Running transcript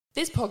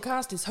This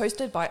podcast is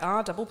hosted by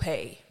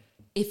RPP.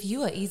 If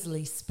you are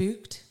easily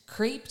spooked,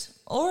 creeped,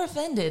 or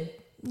offended,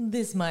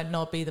 this might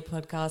not be the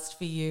podcast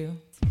for you.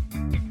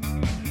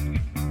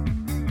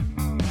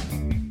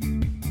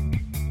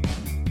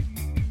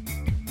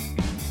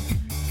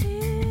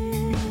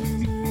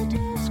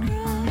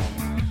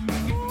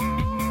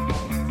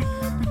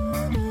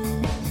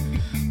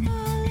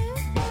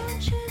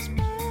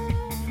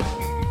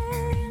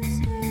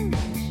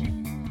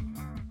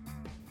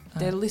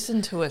 They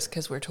listen to us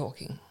because we're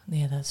talking.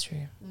 Yeah, that's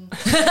true.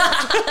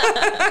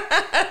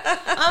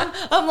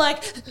 I'm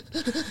like,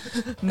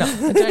 no,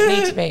 I don't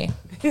need to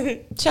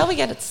be. Shall we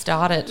get it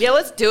started? Yeah,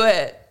 let's do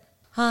it.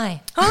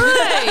 Hi.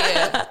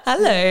 Hi.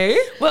 Hello.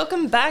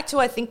 Welcome back to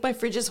I Think My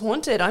Fridge is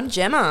Haunted. I'm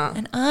Gemma.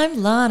 And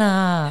I'm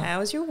Lana.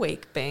 How's your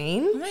week Oh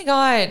been? my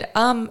God.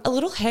 A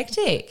little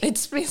hectic.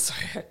 It's been so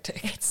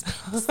hectic. It's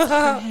so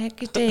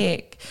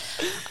hectic.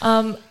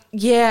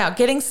 Yeah,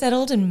 getting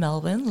settled in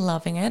Melbourne,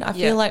 loving it. I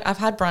feel like I've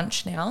had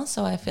brunch now,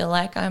 so I feel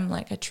like I'm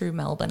like a true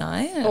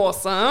Melbourneite.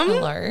 Awesome.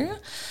 Hello.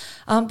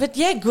 But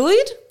yeah,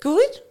 good.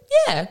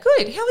 Yeah,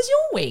 good. How was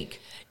your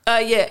week?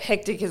 Yeah,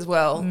 hectic as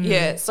well.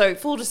 Yeah, so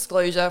full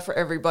disclosure for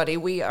everybody,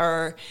 we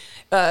are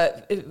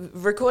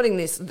recording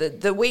this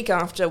the week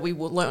after we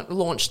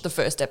launched the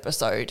first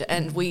episode,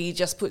 and we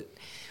just put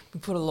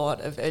a lot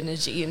of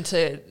energy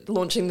into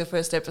launching the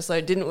first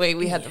episode, didn't we?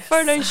 We had the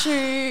photo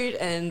shoot,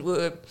 and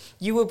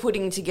you were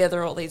putting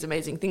together all these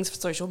amazing things for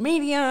social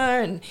media,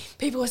 and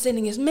people were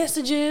sending us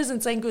messages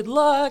and saying good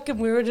luck, and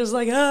we were just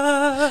like,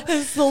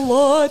 It's a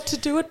lot to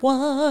do at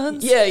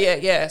once.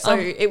 Yeah. So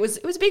it was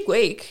a big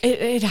week.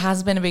 It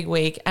has been a big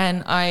week,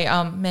 and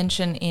I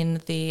mentioned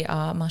in the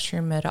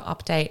Mushroom Murder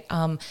update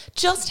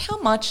just how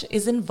much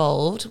is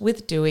involved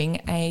with doing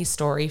a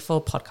story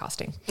for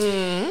podcasting.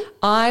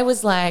 I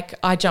was like,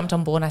 I jumped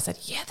on board and I said,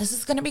 yeah, this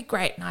is going to be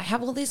great, and I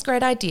have all these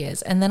great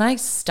ideas, and then I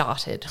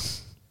started.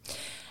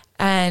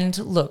 And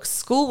look,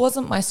 school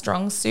wasn't my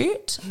strong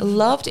suit.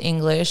 Loved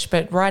English,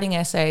 but writing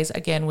essays,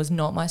 again, was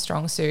not my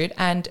strong suit.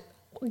 And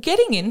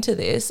getting into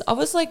this, I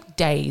was like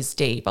days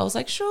deep. I was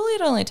like, surely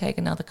it'd only take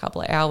another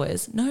couple of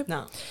hours. Nope.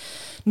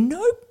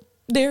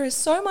 There is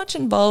so much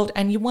involved,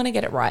 and you want to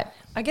get it right.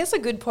 I guess a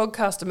good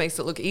podcaster makes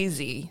it look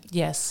easy.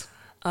 Yes.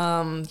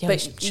 But we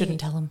shouldn't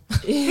tell them.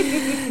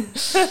 I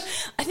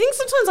think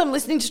sometimes I'm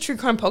listening to true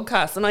crime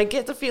podcasts and I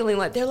get the feeling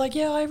like they're like,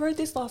 yeah, I wrote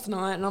this last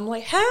night, and I'm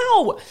like,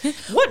 how?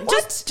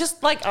 What?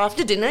 Just like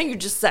after dinner you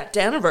just sat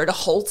down and wrote a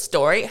whole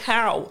story?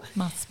 How?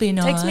 Must be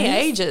nice. Takes me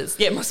ages.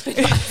 Yeah, must be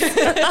nice.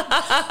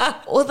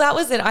 Well, that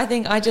was it. I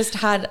think I just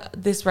had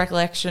this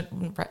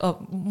recollection,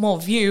 more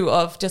view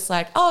of just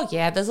like, oh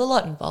yeah, there's a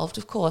lot involved,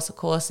 of course,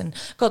 and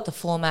got the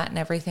format and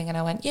everything, and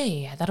I went,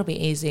 yeah, that'll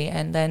be easy.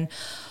 And then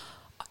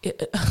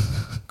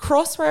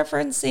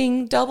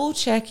cross-referencing,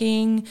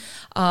 double-checking.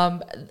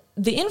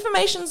 The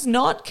information's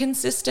not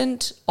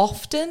consistent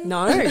often.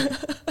 No.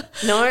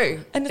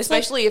 And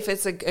especially if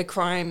it's a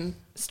crime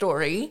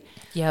story.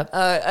 Yep.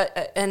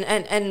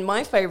 And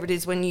my favourite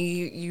is when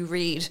you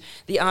read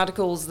the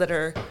articles that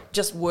are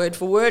just word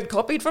for word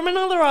copied from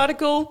another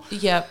article.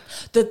 Yep.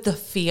 The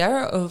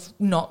fear of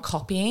not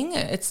copying.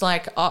 It's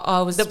like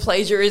I was... The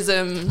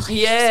plagiarism.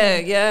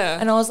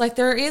 Yeah. And I was like,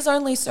 there is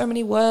only so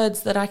many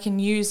words that I can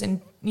use in,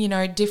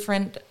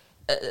 different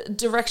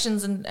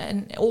directions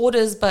and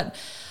orders, but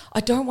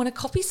I don't want to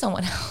copy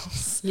someone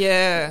else.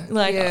 Yeah.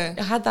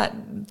 I had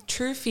that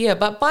true fear.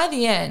 But by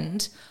the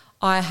end,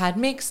 I had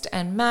mixed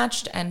and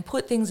matched and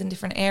put things in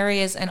different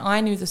areas, and I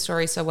knew the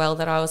story so well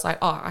that I was like,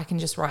 oh, I can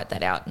just write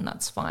that out and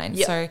that's fine.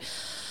 Yep. So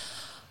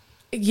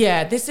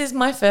yeah, this is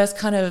my first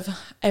kind of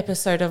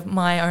episode of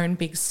my own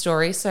big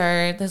story. So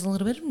there's a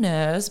little bit of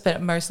nerves,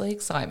 but mostly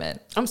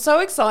excitement. I'm so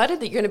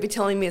excited that you're going to be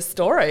telling me a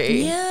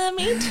story. Yeah,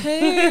 me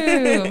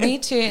too. Me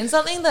too. And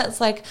something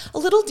that's like a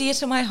little dear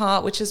to my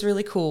heart, which is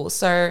really cool.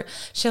 So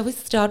shall we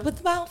start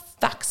with our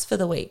facts for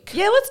the week?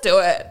 Yeah, let's do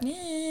it.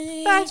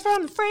 Yay. Facts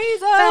from the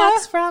freezer.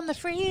 Facts from the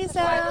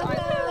freezer.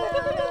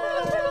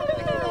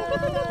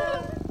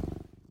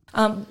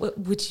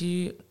 Would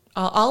you...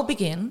 I'll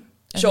begin.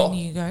 And sure. Then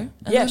you go.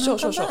 Yeah, sure.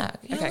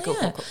 Okay,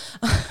 Cool.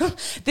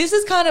 This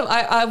is kind of,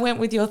 I went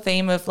with your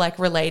theme of like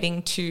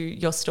relating to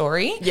your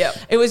story. Yeah.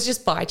 It was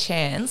just by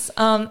chance.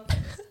 Did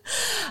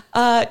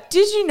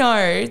you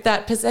know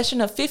that possession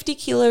of 50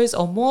 kilos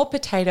or more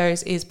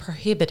potatoes is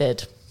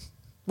prohibited?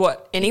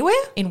 What, anywhere?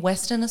 In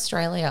Western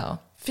Australia.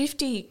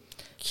 50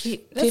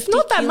 That's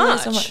not that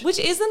much. Which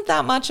isn't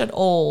that much at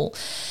all.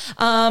 So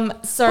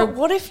but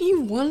what if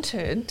you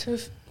wanted to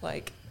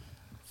like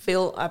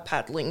fill a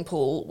paddling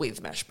pool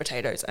with mashed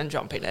potatoes and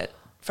jump in it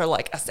for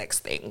like a sex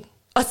thing?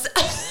 I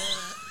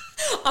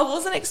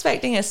wasn't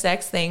expecting a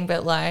sex thing,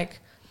 but like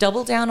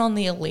double down on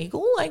the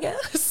illegal, I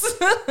guess.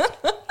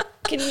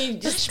 Can you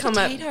just mashed come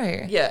up?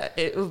 potato. Yeah,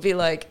 it would be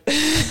like,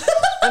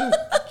 I'm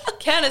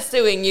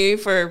counter-suing you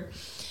for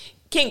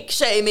kink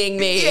shaming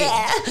me.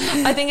 Yeah.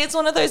 I think it's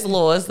one of those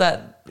laws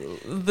that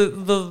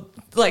the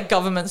like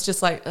government's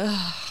just like,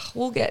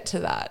 We'll get to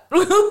that.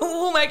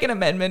 We'll make an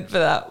amendment for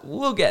that.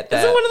 We'll get there.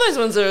 Is it one of those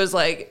ones that was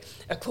like,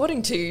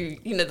 according to,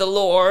 the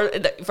law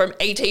from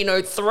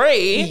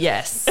 1803?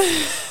 Yes.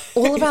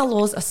 All of our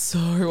laws are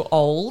so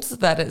old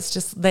that it's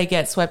just, they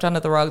get swept under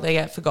the rug, they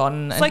get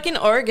forgotten. It's like in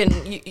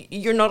Oregon,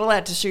 you're not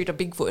allowed to shoot a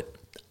Bigfoot.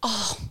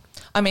 Oh,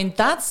 I mean,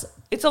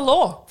 it's a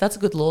law. That's a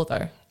good law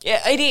though.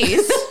 Yeah, it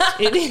is.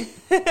 It is.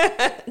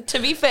 To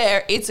be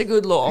fair, it's a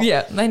good law.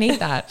 Yeah, they need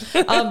that.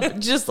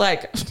 Just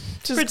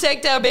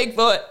protect our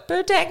Bigfoot.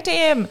 Protect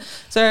him.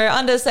 So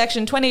under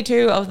Section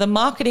 22 of the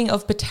Marketing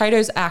of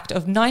Potatoes Act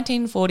of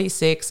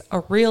 1946,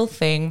 a real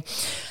thing,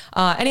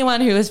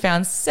 anyone who is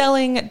found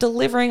selling,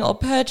 delivering or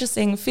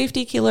purchasing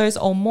 50 kilos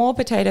or more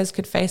potatoes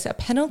could face a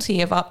penalty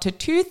of up to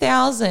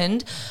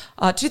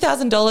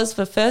 $2,000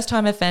 for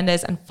first-time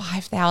offenders and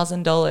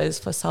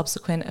 $5,000 for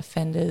subsequent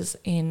offenders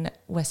in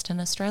Western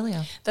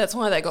Australia. That's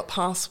why they got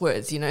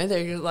passwords,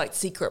 they're like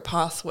secret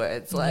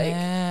passwords. Like,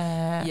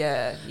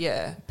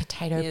 yeah.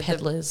 Potato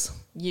peddlers.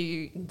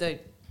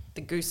 The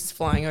goose is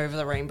flying over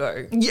the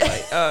rainbow. Yeah.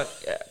 Like,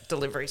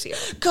 delivery's here.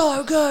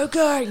 Go, go,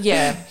 go.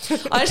 Yeah.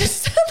 I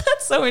just,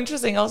 that's so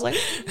interesting. I was like,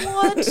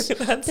 what? That's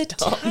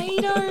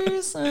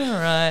potatoes? All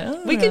right.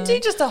 We could do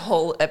just a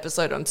whole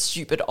episode on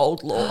stupid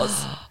old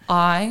laws.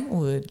 I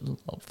would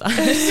love that.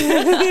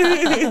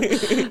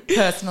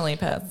 Personally.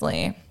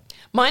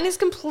 Mine is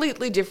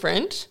completely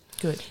different.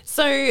 Good.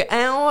 So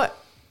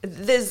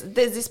there's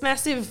this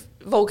massive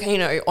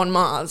volcano on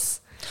Mars.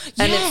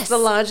 And Yes. it's the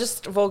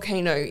largest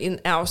volcano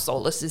in our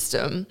solar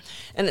system,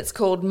 and it's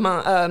called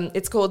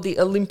the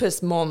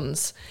Olympus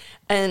Mons,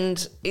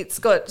 and it's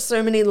got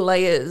so many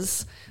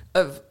layers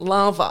of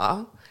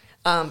lava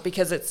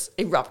because it's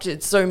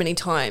erupted so many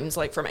times,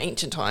 like from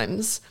ancient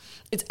times.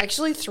 It's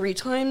actually 3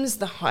 times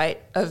the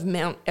height of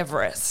Mount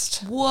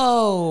Everest.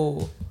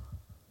 Whoa.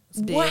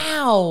 big.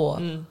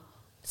 Wow.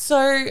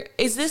 So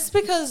is this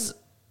because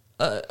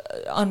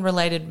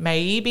unrelated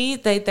maybe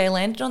they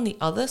landed on the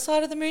other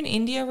side of the moon?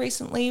 India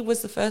recently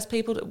was the first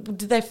people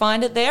did they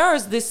find it there, or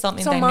is this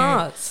something It's they on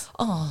Mars.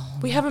 knew? Oh,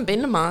 We haven't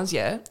been to Mars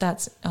yet.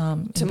 that's To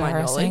my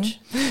embarrassing. knowledge.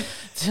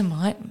 To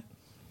my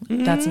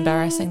That's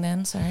embarrassing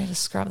then. Sorry,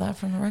 just scrub that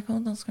from the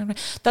record.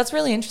 That's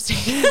really interesting.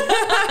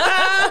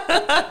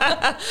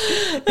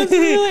 That's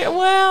really,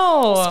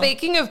 wow.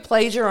 Speaking of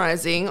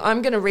plagiarizing,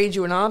 I'm going to read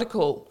you an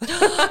article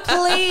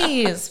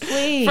Please.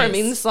 from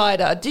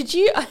Insider. Did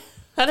you?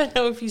 I don't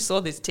know if you saw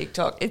this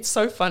TikTok. It's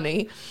so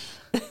funny.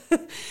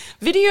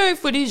 Video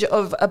footage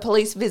of a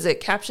police visit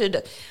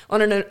captured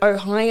on an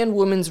Ohioan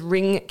woman's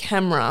Ring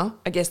camera.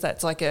 I guess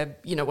that's like a,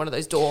 one of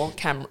those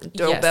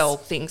doorbell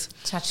things.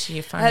 Touch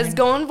your phone. Has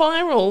gone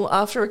viral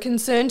after a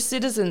concerned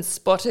citizen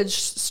spotted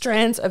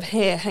strands of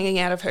hair hanging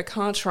out of her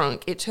car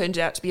trunk. It turned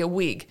out to be a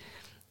wig.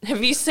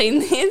 Have you seen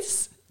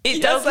this?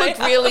 It does look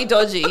really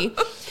dodgy.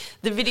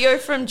 The video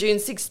from June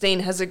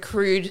 16 has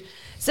accrued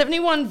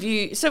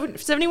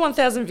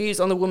 71,000 views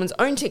on the woman's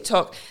own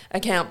TikTok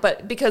account,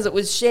 but because it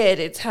was shared,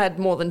 it's had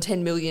more than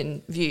 10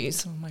 million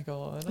views. Oh my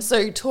God.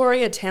 So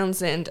Toria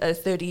Townsend, a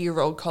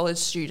 30-year-old college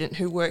student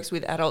who works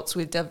with adults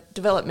with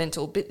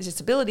developmental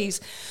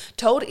disabilities,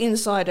 told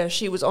Insider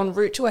she was en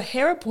route to a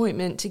hair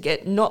appointment to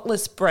get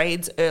knotless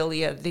braids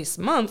earlier this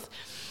month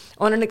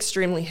on an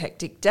extremely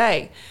hectic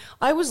day.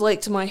 I was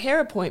late to my hair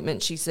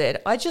appointment, she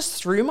said. I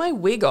just threw my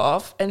wig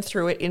off and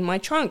threw it in my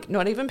trunk,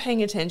 not even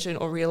paying attention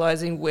or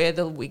realising where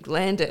the wig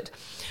landed.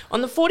 On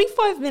the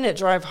 45-minute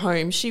drive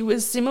home, she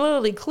was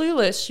similarly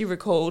clueless, she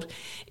recalled,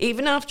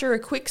 even after a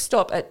quick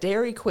stop at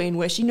Dairy Queen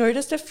where she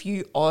noticed a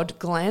few odd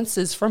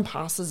glances from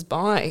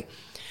passers-by.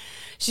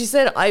 She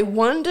said, I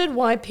wondered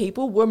why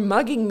people were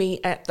mugging me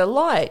at the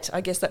light.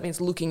 I guess that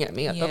means looking at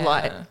me at the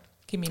light.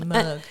 Give me a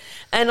mug.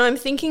 And I'm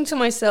thinking to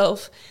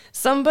myself,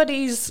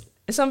 somebody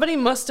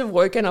must have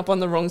woken up on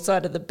the wrong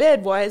side of the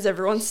bed. Why is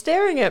everyone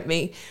staring at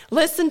me?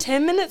 Less than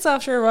 10 minutes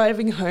after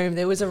arriving home,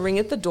 there was a ring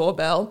at the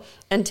doorbell,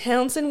 and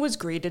Townsend was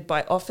greeted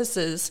by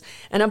officers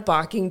and a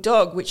barking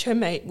dog, which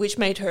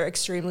made her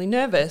extremely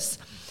nervous.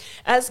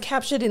 As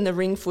captured in the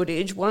Ring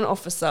footage, one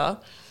officer,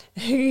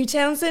 who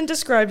Townsend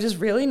described as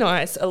really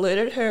nice,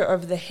 alerted her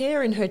of the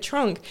hair in her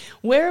trunk,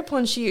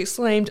 whereupon she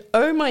exclaimed,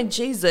 "Oh my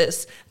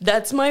Jesus,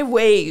 that's my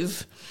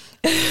wave."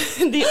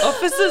 The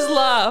officers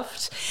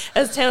laughed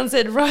as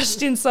Townsend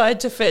rushed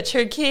inside to fetch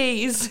her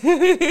keys. Oh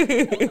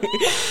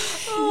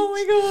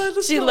my God.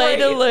 That's She great.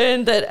 later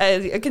learned that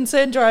a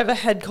concerned driver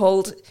had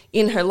called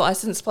in her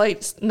license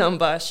plate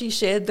number. She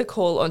shared the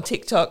call on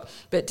TikTok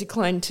but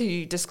declined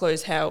to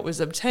disclose how it was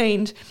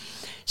obtained.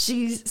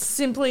 She's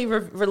simply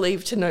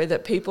relieved to know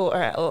that people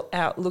are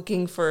out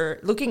looking for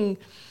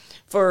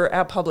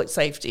our public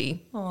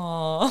safety.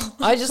 Aww.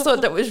 I just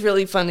thought that was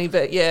really funny,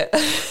 but yeah.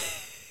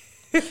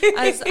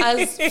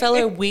 as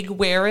fellow wig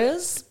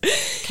wearers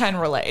can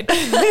relate.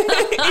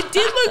 It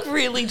did look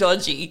really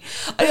dodgy.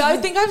 I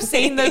think I've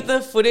seen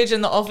the footage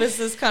and the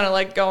officers kind of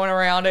like going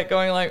around it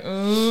going like,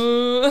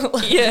 ooh.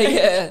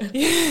 Yeah.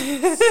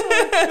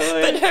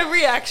 But her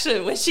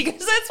reaction when she goes,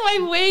 "That's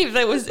my weave,"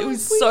 it was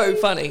so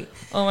funny.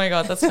 Oh my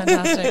God, that's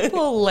fantastic.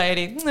 Poor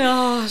lady.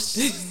 Oh,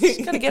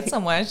 she's got to get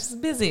somewhere. She's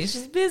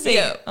busy.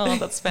 Yeah. Oh,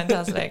 that's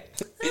fantastic.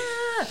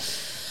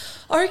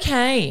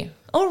 Okay.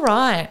 All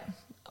right.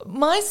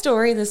 My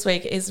story this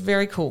week is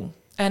very cool.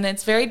 And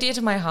it's very dear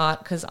to my heart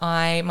because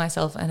I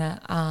myself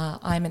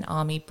I'm an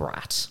army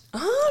brat.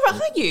 Oh, are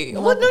you?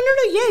 Well, no.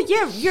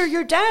 Yeah.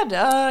 Your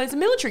dad is a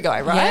military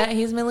guy, right? Yeah,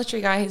 he's a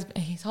military guy.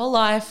 His whole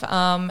life.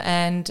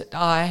 And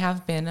I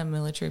have been a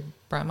military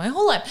brat my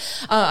whole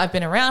life. I've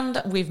been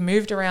around. We've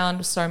moved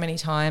around so many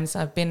times.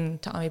 I've been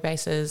to army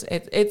bases.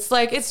 It's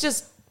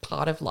just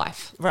part of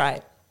life.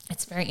 Right.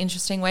 It's a very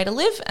interesting way to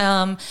live.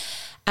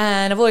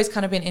 And I've always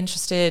kind of been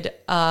interested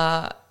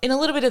in a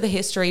little bit of the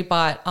history,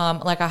 but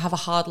like I have a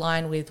hard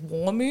line with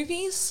war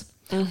movies.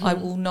 Mm-hmm. I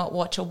will not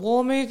watch a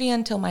war movie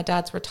until my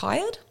dad's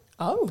retired.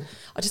 Oh.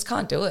 I just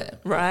can't do it.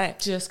 Right.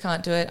 Just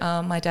can't do it.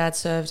 My dad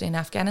served in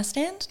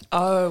Afghanistan.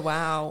 Oh,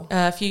 wow.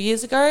 A few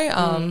years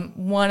ago.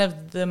 One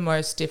of the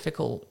most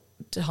difficult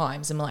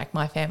times in like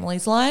my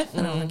family's life.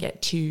 I don't want to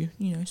get too,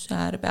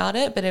 sad about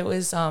it, but it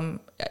was,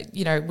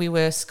 we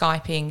were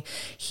Skyping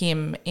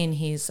him in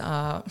his...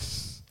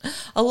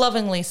 I'll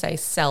lovingly say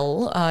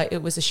cell.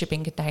 It was a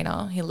shipping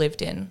container he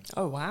lived in.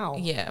 Oh, wow.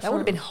 Yeah. That would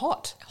have been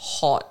hot.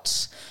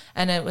 Hot.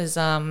 And it was,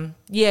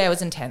 it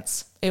was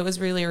intense. It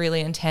was really,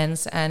 really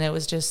intense. And it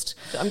was just...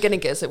 I'm going to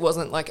guess it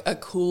wasn't like a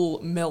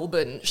cool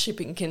Melbourne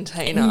shipping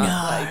container.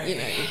 No.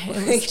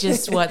 It was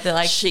just what they're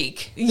like...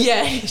 Chic.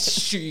 Yeah,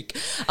 chic.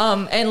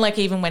 And like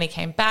even when he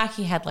came back,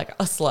 he had like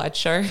a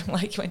slideshow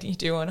like when you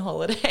do on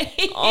holiday.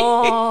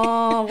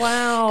 Oh,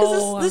 wow.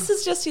 Because this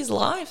is just his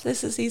life.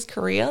 This is his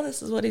career.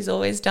 This is what he's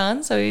always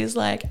done. So he's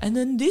like, and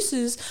then this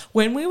is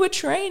when we were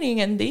training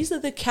and these are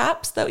the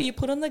caps that you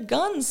put on the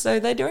guns so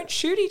they don't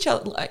shoot each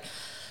other. Like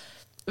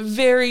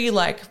very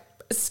like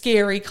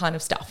scary kind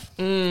of stuff.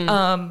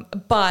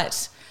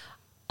 But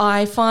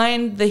I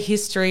find the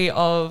history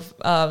of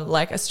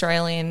like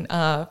Australian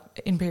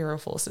imperial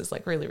forces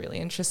like really, really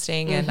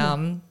interesting.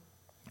 And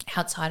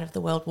outside of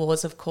the world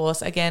wars, of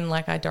course, again,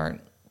 like I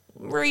don't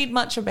read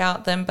much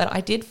about them, but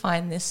I did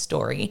find this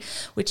story,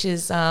 which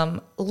is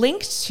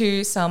linked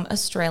to some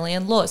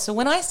Australian law. So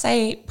when I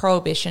say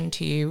prohibition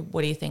to you,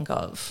 what do you think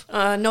of?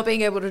 Not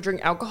being able to drink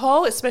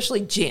alcohol,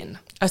 especially gin.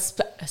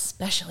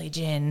 Especially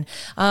gin.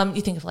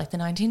 You think of like the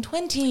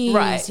 1920s.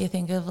 Right. You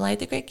think of like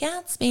the Great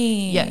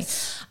Gatsby.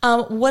 Yes.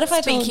 What if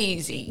I told...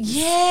 Speakeasy.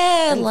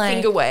 Yeah. And like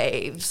finger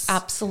waves.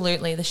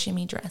 Absolutely. The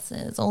shimmy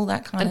dresses, all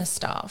that kind of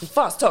stuff.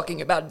 Fast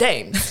talking about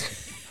dames.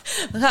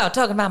 Oh,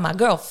 talking about my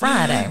girl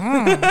Friday.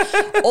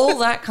 All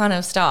that kind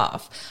of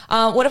stuff.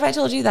 What if I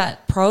told you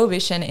that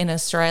prohibition in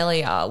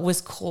Australia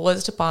was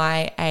caused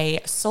by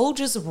a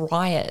Soldiers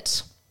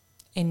Riot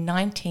in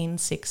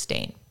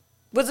 1916?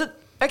 Was it?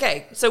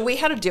 Okay, so we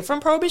had a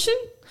different prohibition?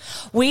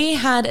 We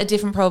had a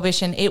different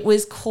prohibition. It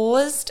was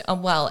caused,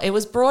 it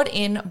was brought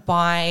in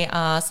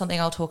by something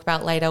I'll talk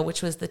about later,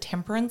 which was the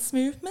temperance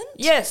movement.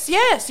 Yes.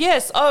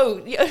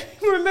 Oh,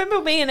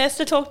 remember me and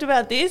Esther talked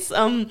about this?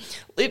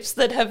 Lips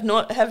that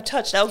have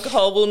touched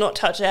alcohol will not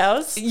touch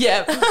ours.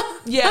 Yeah,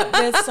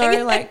 they're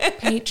so like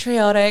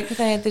patriotic.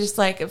 They're just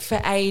like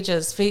for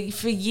ages, for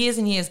years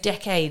and years,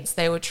 decades,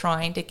 they were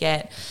trying to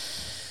get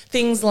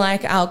things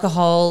like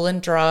alcohol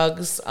and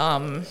drugs, I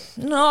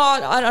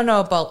don't know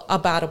about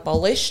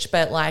abolished,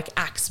 but like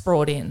acts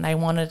brought in. They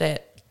wanted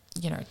it,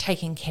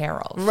 taken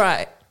care of.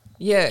 Right.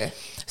 Yeah.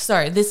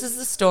 So this is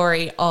the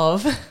story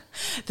of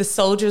the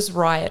Soldiers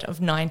Riot of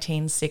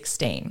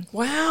 1916.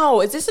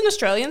 Wow. Is this an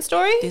Australian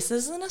story? This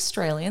is an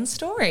Australian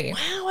story.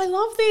 Wow, I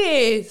love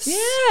this.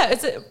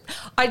 Yeah.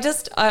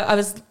 I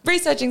was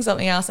researching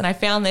something else and I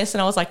found this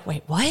and I was like,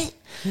 wait, what?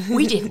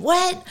 We did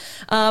what?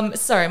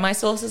 So my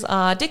sources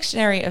are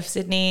Dictionary of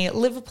Sydney,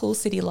 Liverpool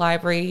City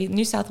Library,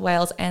 New South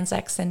Wales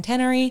Anzac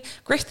Centenary,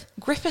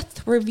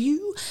 Griffith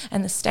Review,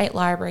 and the State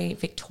Library,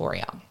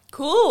 Victoria.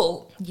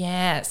 Cool.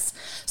 Yes.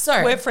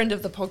 So we're a friend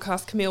of the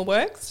podcast, Camille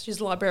Works. She's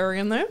a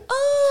librarian there.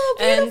 Oh,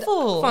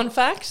 beautiful. And fun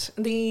fact,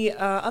 the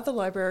other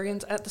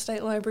librarians at the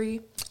State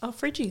Library are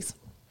Fridgies.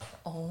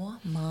 Oh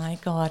my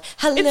God.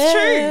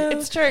 Hello.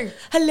 It's true.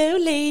 Hello,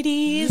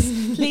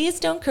 ladies. Please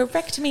don't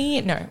correct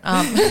me. No.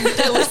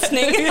 They're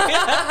listening.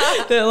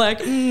 They're like,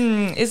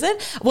 is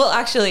it? Well,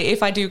 actually,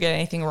 if I do get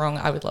anything wrong,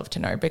 I would love to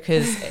know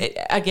because,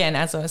 again,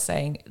 as I was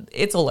saying,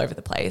 it's all over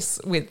the place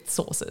with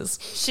sources.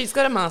 She's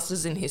got a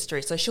master's in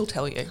history, so she'll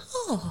tell you.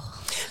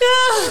 Oh.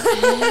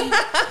 Okay.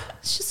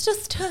 It's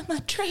just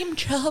my dream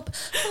job.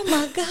 Oh,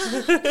 my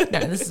God. No,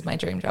 this is my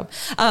dream job.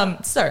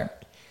 So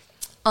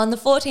On the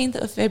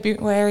 14th of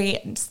February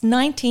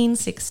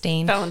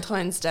 1916.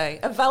 Valentine's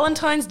Day. A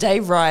Valentine's Day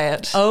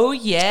riot. Oh,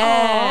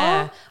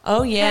 yeah. Aww.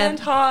 Oh, yeah. And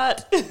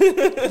heart.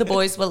 The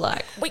boys were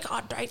like, we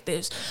can't take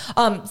this.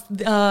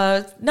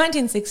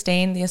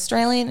 1916, the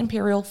Australian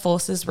Imperial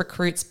Forces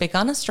recruits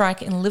begun a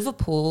strike in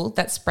Liverpool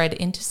that spread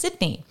into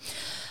Sydney.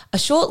 A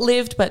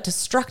short-lived but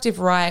destructive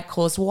riot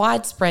caused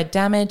widespread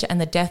damage and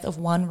the death of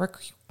one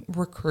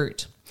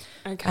recruit.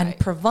 Okay. And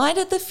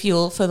provided the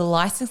fuel for the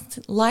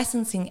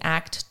Licensing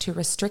Act to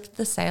restrict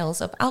the sales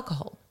of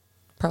alcohol.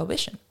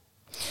 Prohibition.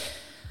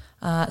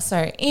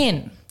 So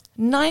in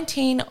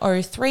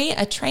 1903,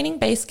 a training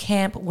base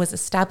camp was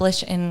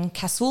established in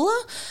Casula,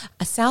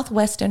 a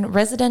southwestern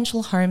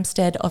residential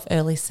homestead of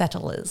early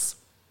settlers.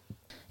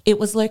 It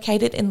was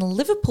located in the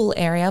Liverpool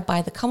area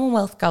by the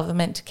Commonwealth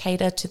Government to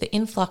cater to the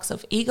influx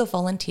of eager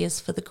volunteers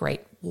for the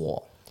Great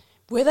War.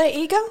 Were they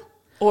eager?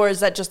 Or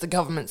is that just the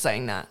government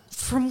saying that?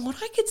 From what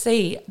I could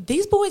see,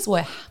 these boys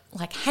were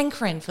like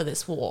hankering for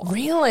this war.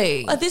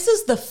 Really? This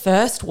is the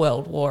First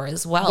World War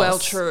as well. Well,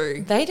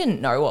 true. They didn't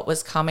know what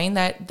was coming.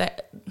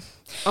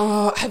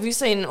 Oh, have you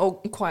seen All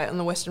Quiet on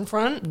the Western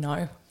Front?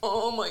 No.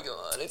 Oh my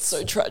God, it's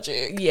so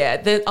tragic.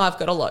 Yeah, I've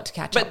got a lot to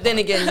catch up on. But then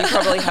again, you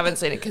probably haven't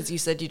seen it because you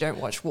said you don't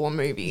watch war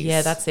movies.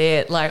 Yeah, that's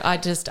it. Like,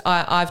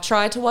 I've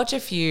tried to watch a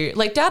few.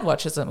 Like, Dad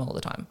watches them all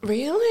the time.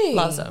 Really?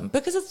 Loves them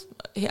because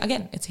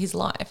it's his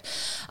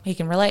life. He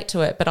can relate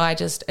to it. But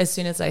as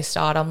soon as they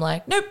start, I'm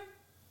like, nope,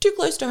 too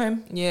close to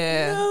home.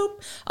 Yeah.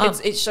 Nope.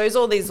 It shows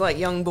all these like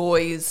young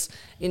boys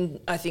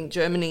in, I think,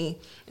 Germany,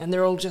 and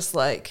they're all just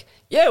like,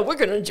 yeah, we're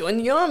going to join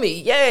the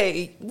army.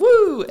 Yay.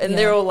 Woo. And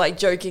they're all like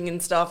joking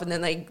and stuff. And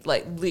then they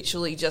like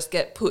literally just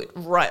get put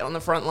right on the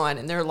front line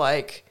and they're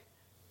like,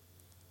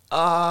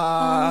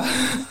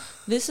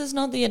 this is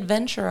not the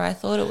adventure I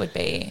thought it would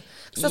be.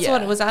 That's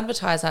what it was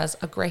advertised as,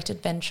 a great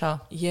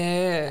adventure.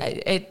 Yeah.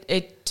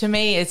 It to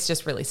me, it's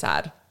just really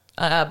sad.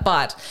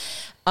 But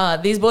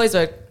these boys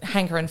were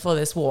hankering for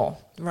this war.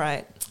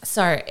 Right.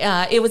 So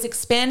it was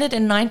expanded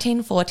in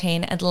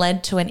 1914 and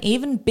led to an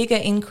even bigger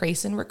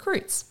increase in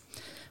recruits.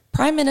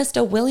 Prime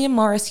Minister William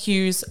Morris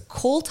Hughes'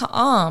 call to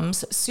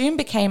arms soon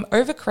became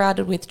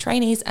overcrowded with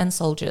trainees and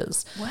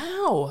soldiers.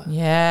 Wow.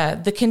 Yeah,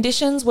 the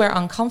conditions were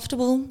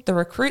uncomfortable. The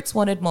recruits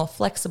wanted more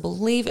flexible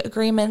leave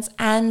agreements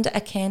and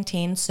a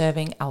canteen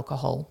serving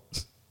alcohol.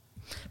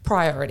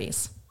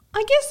 Priorities.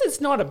 I guess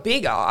it's not a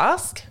big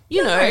ask.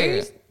 You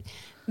know,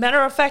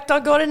 matter of fact, I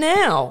got it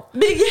now.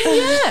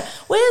 Yeah.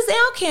 Where's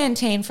our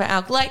canteen for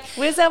alcohol? Like,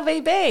 where's our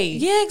VB?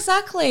 Yeah,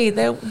 exactly.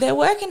 They're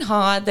working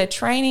hard. They're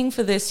training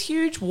for this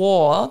huge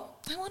war.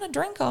 They want to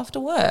drink after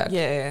work.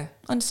 Yeah.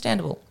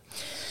 Understandable.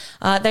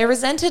 They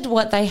resented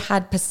what they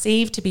had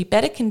perceived to be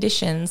better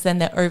conditions than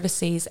their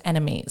overseas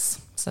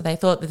enemies. So they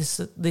thought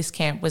that this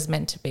camp was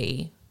meant to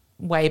be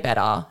way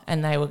better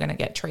and they were going to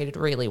get treated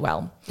really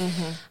well.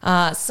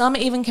 Mm-hmm. Some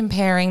even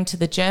comparing to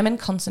the German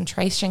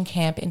concentration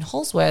camp in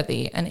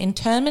Holsworthy, an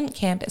internment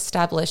camp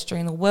established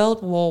during the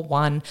World War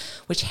I,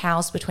 which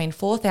housed between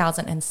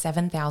 4,000 and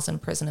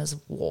 7,000 prisoners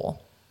of war.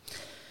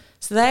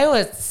 So they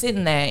were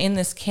sitting there in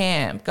this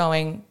camp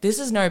going, this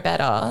is no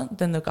better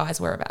than the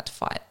guys we're about to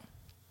fight.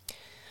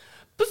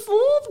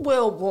 Before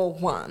World War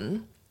I,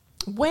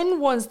 when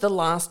was the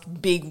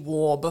last big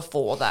war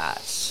before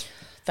that?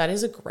 That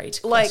is a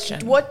great question.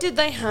 Like, what did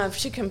they have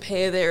to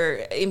compare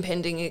their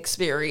impending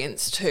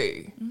experience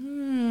to?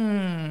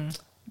 I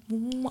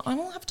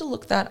will have to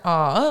look that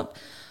up.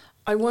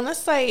 I want to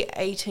say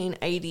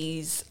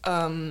 1880s.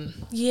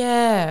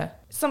 Yeah.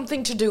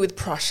 Something to do with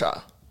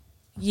Prussia.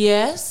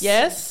 Yes.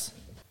 Yes?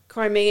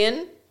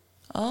 Crimean?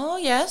 Oh,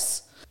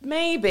 yes.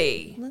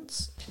 Maybe.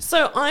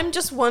 So I'm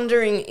just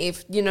wondering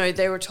if,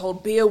 they were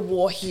told, be a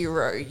war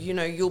hero.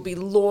 You'll be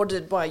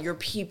lauded by your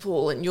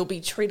people and you'll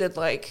be treated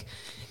like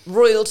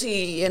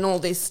royalty and all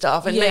this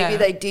stuff. And maybe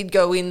they did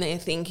go in there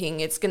thinking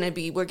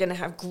we're going to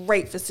have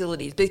great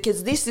facilities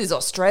because this is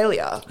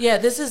Australia. Yeah,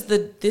 this is the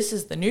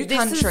new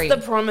country. This is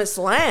the promised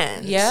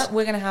land. Yeah,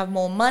 we're going to have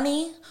more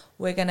money.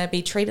 We're going to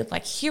be treated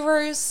like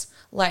heroes.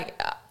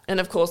 And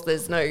of course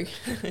there's no...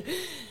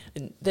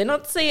 They're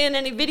not seeing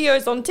any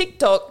videos on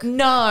TikTok.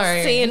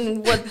 No.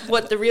 Seeing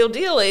what the real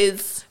deal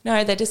is.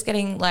 No, they're just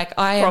getting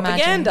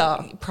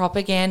propaganda,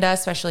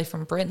 especially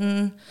from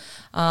Britain,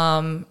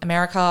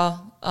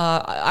 America.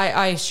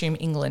 I assume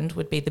England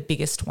would be the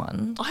biggest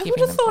one. I would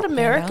have thought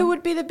America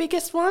would be the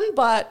biggest one,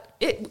 but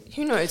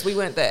who knows? We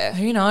weren't there.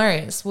 Who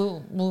knows?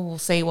 We'll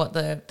see what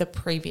the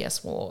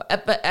previous war.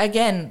 But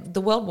again,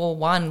 the World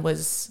War I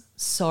was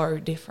so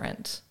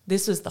different.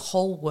 This was the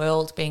whole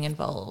world being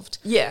involved.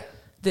 Yeah.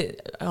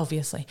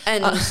 Obviously.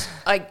 And,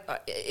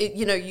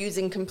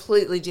 using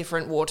completely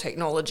different war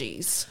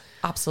technologies.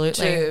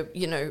 Absolutely.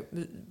 To,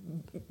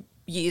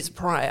 years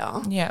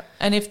prior. Yeah.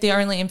 And if the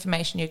only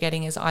information you're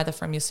getting is either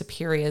from your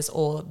superiors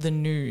or the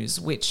news,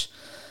 which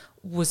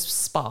was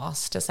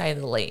sparse, to say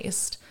the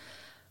least.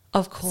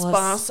 Of course.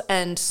 Sparse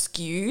and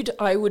skewed,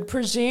 I would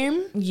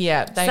presume.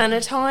 Yeah.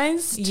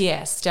 Sanitised.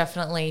 Yes,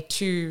 definitely,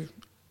 to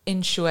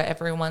ensure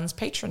everyone's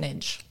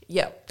patronage.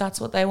 Yeah. That's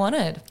what they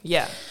wanted.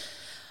 Yeah.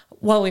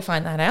 While we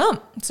find that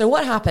out, so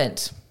what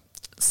happened?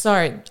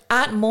 So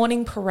at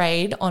morning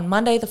parade on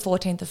Monday the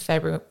 14th of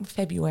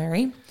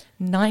February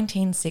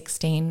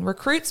 1916,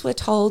 recruits were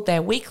told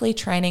their weekly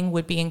training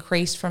would be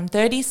increased from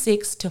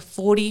 36 to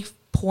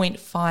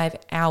 40.5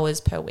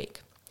 hours per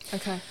week.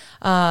 Okay.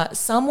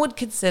 Some would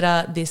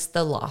consider this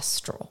the last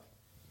straw.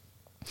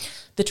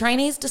 The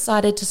trainees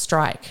decided to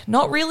strike,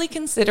 not really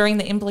considering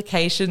the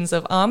implications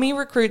of army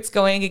recruits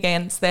going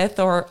against their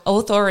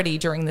authority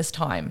during this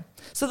time.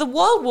 So the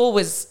World War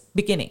was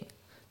beginning.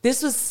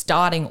 This was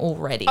starting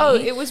already. Oh,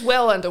 it was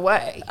well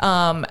underway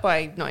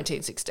by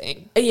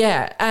 1916.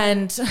 Yeah,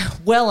 and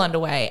well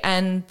underway.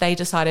 And they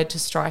decided to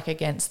strike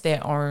against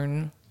their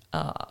own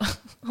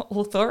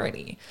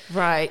authority.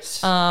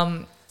 Right.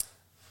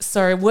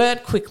 So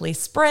word quickly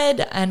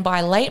spread, and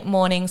by late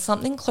morning,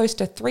 something close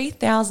to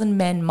 3,000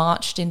 men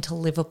marched into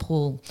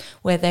Liverpool,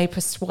 where they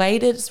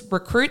persuaded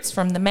recruits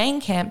from the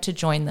main camp to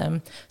join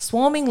them,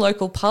 swarming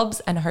local pubs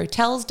and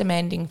hotels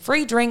demanding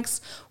free drinks,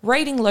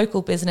 raiding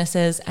local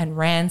businesses, and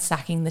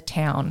ransacking the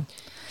town.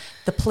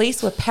 The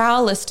police were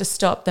powerless to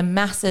stop the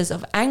masses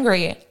of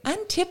angry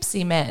and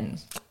tipsy men.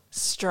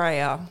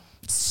 Australia.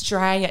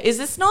 Is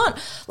this not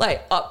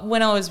like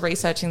when I was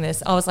researching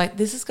this, I was like,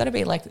 this has got to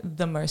be like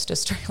the most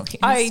Australian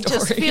I story.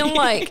 just feel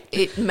like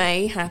it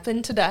may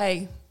happen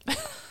today.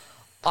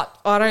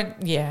 I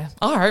don't, yeah,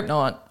 I hope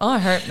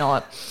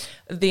not.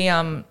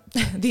 The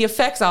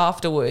effects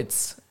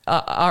afterwards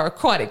are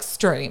quite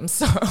extreme,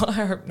 so I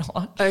hope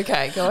not.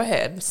 Okay, go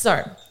ahead.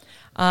 So,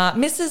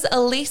 Mrs.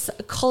 Elise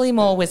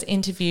Collymore was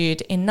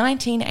interviewed in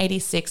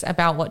 1986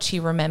 about what she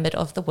remembered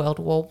of the World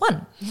War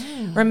I,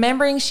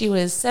 remembering she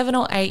was 7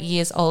 or 8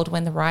 years old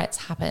when the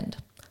riots happened.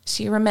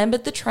 She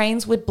remembered the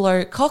trains would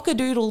blow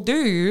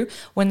cock-a-doodle-doo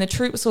when the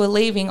troops were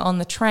leaving on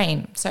the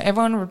train, so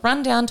everyone would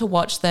run down to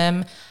watch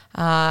them.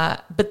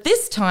 But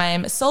this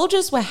time,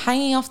 soldiers were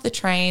hanging off the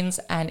trains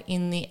and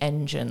in the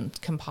engine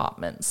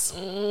compartments.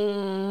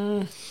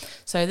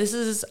 So this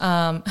is,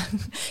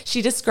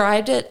 she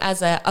described it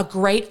as a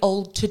great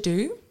old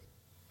to-do,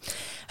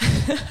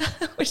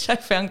 which I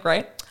found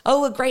great.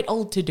 Oh, a great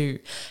old to-do.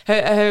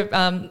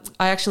 I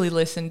actually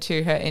listened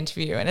to her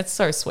interview and it's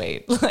so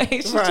sweet. Like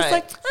she's just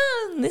like,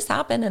 this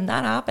happened and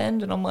that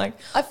happened. And I'm like.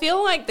 I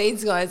feel like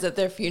these guys at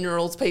their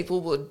funerals,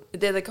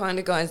 they're the kind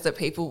of guys that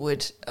people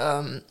would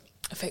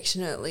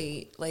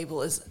affectionately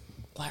label as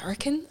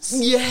larrikins.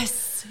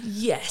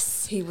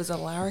 Yes. He was a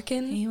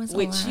larrikin, which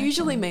larrikin.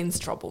 Usually means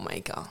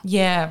troublemaker.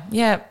 Yeah.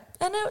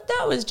 And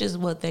that was just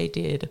what they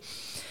did.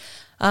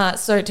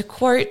 So to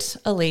quote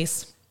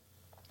Elise,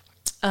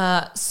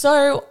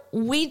 so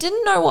we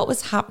didn't know what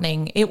was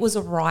happening. It was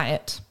a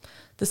riot.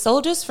 The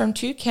soldiers from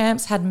 2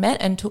 camps had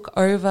met and took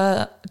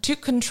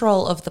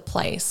control of the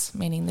place,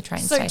 meaning the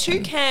train station. So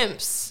 2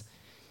 camps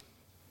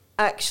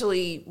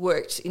actually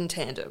worked in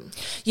tandem.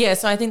 Yeah,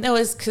 so I think there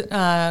was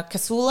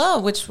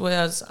Casula, which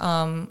was,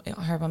 I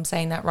hope I'm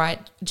saying that right,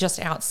 just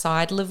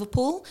outside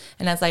Liverpool.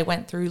 And as they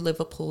went through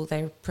Liverpool,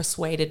 they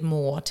persuaded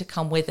more to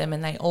come with them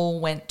and they all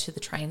went to the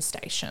train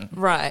station.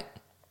 Right.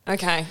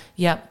 Okay.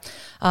 Yep.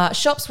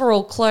 Shops were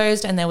all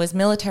closed and there was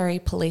military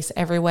police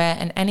everywhere,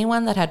 and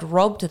anyone that had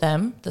robbed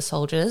them, the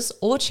soldiers,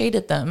 or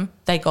cheated them,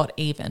 they got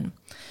even.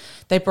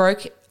 They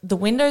broke the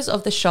windows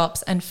of the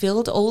shops and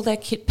filled all their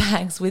kit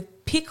bags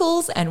with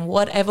pickles and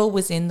whatever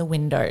was in the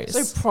windows.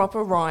 So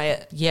proper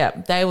riot. Yeah,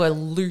 they were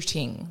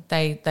looting.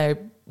 They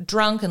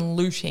drunk and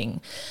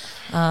looting.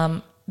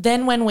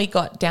 Then when we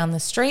got down the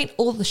street,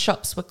 all the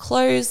shops were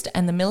closed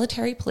and the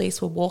military police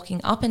were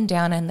walking up and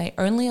down, and they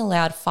only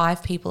allowed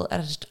 5 people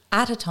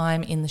at a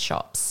time in the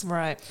shops.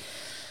 Right.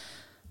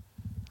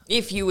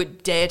 If you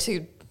would dare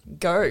to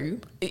go.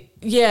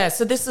 Yeah,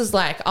 so this is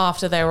like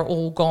after they were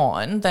all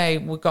gone, they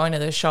were going to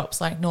the shops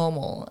like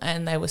normal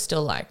and they were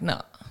still like,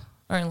 no,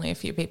 only a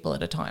few people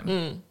at a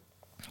time.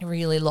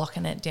 Really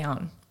locking it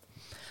down.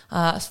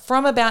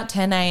 From about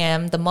 10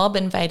 a.m, the mob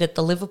invaded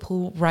the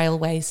Liverpool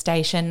railway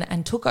station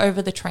and took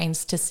over the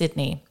trains to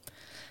Sydney.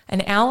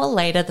 An hour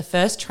later, the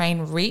first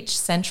train reached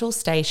Central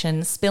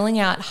Station, spilling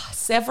out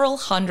several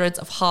hundreds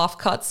of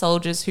half-cut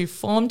soldiers who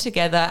formed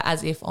together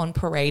as if on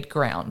parade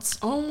grounds.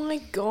 Oh my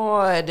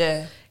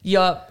God.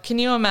 Yup. Can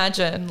you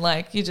imagine,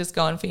 like, you're just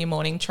going for your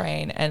morning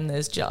train and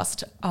there's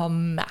just a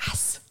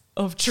mass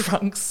of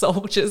drunk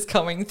soldiers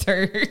coming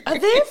through. Are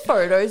there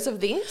photos of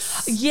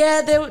this?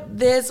 Yeah,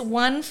 there's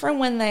one from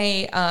when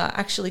they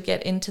actually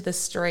get into the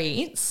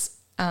streets,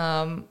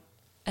 and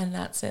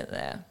that's it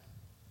there.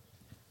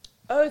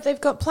 Oh,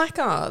 they've got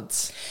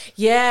placards.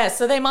 Yeah,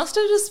 so they must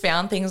have just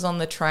found things on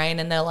the train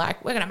and they're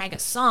like, we're going to make a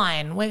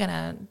sign, we're going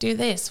to do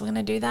this, we're going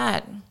to do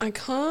that. I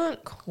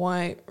can't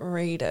quite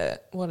read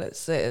it, what it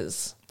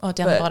says. Oh,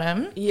 down the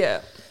bottom? Yeah.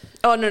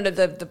 Oh, no,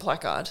 the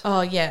placard. Oh,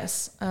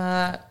 yes.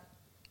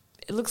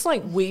 It looks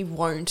like we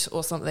won't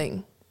or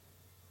something.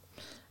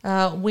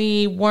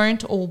 We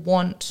won't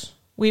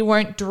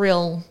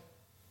drill.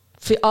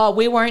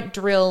 We won't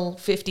drill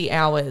 50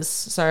 hours.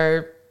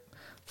 So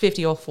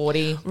 50 or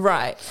 40.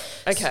 Right.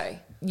 Okay.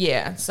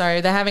 Yeah.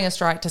 So they're having a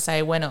strike to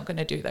say we're not going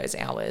to do those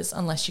hours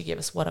unless you give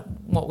us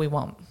what we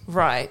want.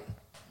 Right.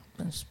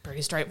 It's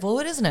pretty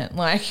straightforward, isn't it?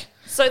 Like,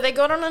 so they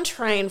got on a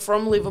train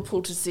from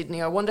Liverpool to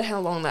Sydney. I wonder how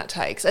long that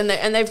takes. And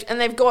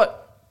they've got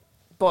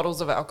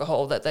bottles of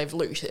alcohol that they've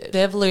looted.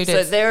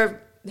 So they've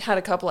had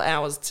a couple of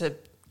hours to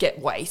get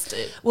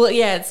wasted. Well,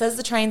 yeah, it says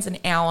the train's an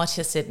hour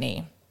to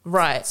Sydney.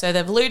 Right. So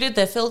they've looted,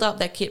 they've filled up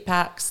their kit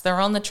packs,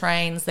 they're on the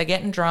trains, they're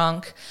getting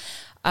drunk,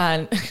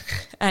 and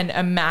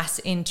amass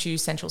into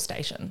Central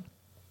Station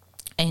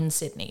in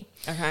Sydney.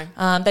 Okay.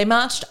 They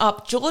marched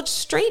up George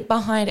Street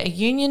behind a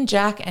Union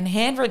Jack and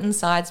handwritten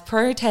signs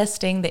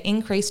protesting the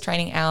increased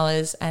training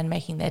hours and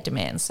making their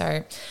demands.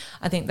 So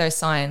I think those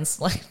signs,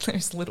 like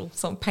those little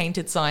some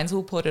painted signs,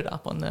 we'll put it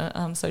up on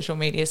the social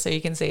media so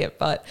you can see it.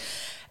 But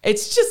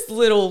it's just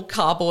little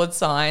cardboard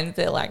signs.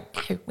 They're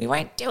like, no, we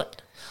won't do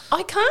it.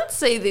 I can't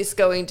see this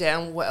going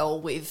down well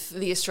with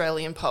the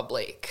Australian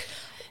public.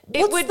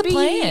 What's the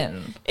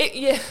plan?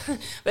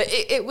 But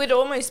it would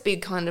almost be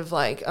kind of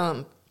like,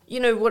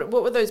 what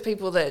were those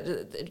people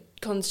that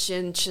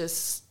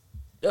conscientious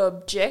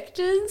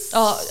objectors?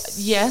 Oh,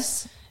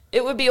 yes.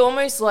 It would be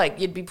almost like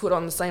you'd be put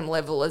on the same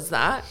level as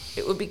that.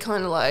 It would be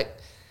kind of like,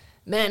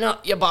 man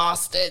up, you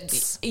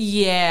bastards.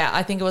 Yeah,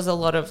 I think it was a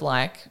lot of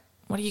like,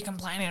 what are you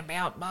complaining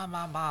about? Blah,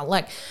 blah, blah.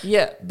 Like,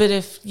 yeah. But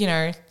if,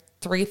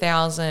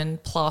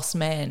 3,000 plus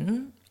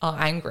men are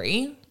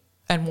angry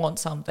and want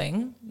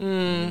something.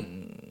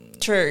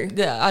 True.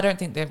 Yeah, I don't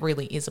think there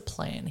really is a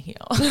plan here.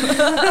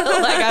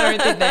 I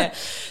don't think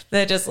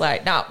they're just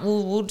like, nah,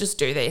 we'll just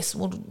do this.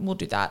 We'll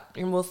do that.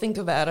 And we'll think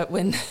about it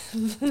when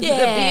the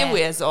beer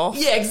wears off.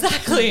 Yeah,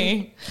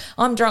 exactly.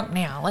 I'm drunk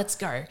now. Let's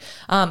go.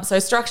 So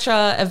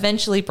structure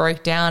eventually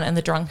broke down and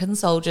the drunken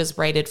soldiers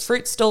raided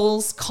fruit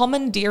stalls,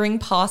 commandeering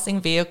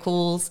passing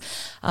vehicles,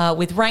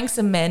 with ranks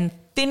of men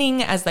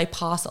thinning as they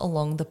pass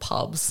along the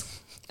pubs.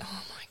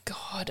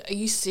 God, are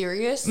you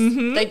serious?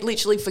 Mm-hmm. They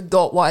literally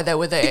forgot why they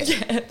were there.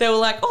 Yeah, they were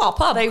like, oh,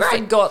 pub, They great.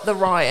 forgot the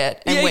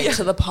riot and went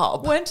to the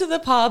pub. Went to the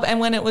pub, and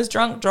when it was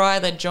drunk dry,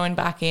 they joined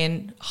back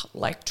in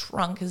like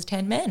drunk as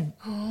 10 men.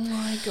 Oh,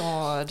 my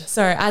God.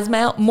 So as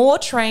more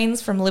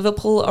trains from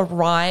Liverpool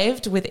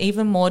arrived with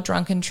even more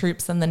drunken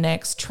troops than the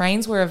next,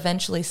 trains were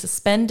eventually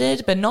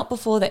suspended, but not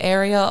before the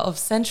area of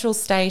Central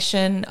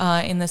Station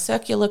in the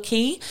Circular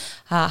Quay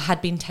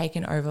had been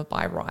taken over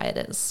by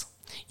rioters.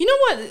 You know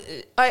what?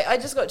 I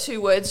just got two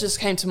words just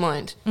came to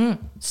mind.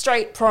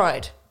 Straight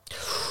pride.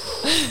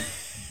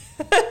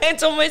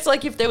 It's almost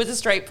like if there was a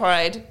straight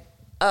pride.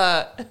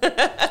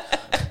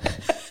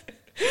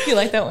 You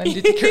like that one,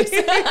 did you, Chris?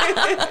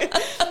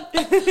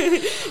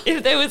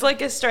 If there was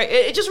like a straight...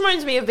 It just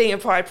reminds me of being a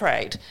pride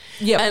parade.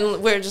 Yeah.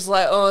 And we're just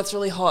like, oh, it's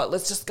really hot.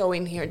 Let's just go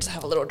in here and just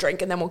have a little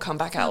drink and then we'll come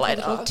back out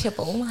later. A little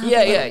tipple.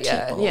 Yeah.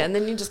 Yeah, and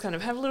then you just kind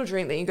of have a little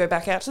drink, then you go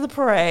back out to the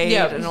parade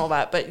and all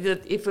that. But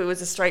if it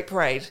was a straight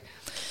parade...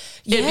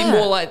 It'd be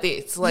more like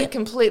this,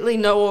 completely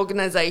no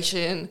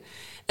organisation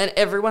and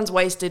everyone's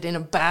wasted in a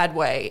bad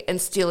way and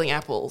stealing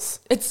apples.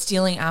 It's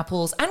stealing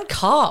apples and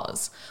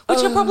cars, which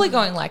are probably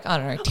going like, I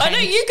don't know, 10, I know,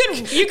 you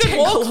could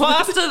walk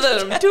faster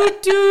than them.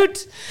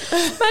 Toot.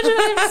 Imagine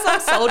if some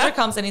soldier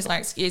comes and he's like,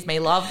 excuse me,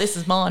 love, this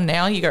is mine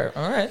now. You go,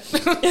 all right.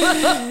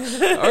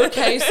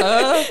 Okay,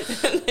 sir.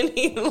 And then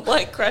he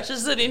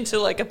crashes it into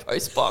like a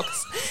post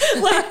box.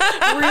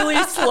 Really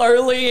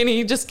slowly, and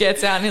he just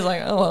gets out and he's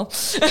like, oh well.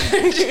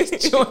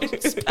 Just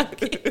joins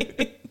back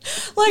in.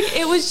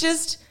 It was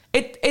just...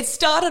 It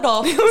started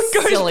off it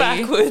goes silly.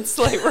 Backwards,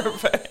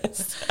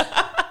 reverse.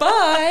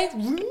 Bye.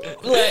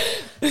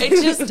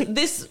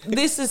 This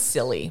is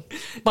silly.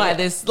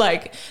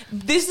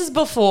 This is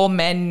before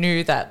men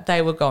knew that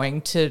they were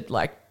going to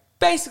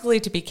basically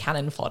to be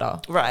cannon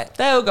fodder. Right.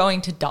 They were going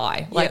to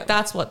die.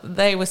 That's what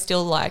they were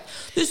still like.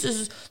 This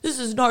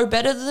is no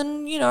better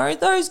than,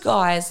 those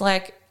guys.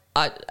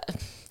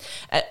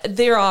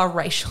 There are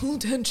racial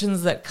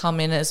tensions that come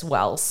in as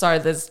well. So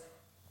there's,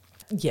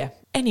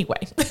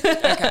 Anyway.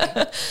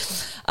 Okay.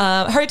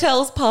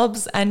 Hotels,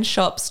 pubs and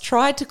shops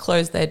tried to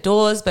close their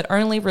doors, but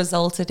only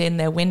resulted in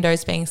their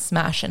windows being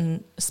smashed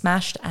and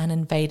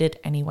invaded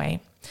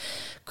anyway.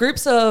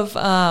 Groups of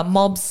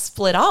mobs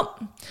split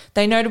up.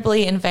 They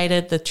notably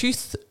invaded the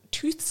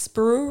Tooth's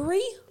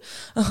Brewery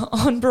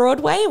on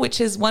Broadway, which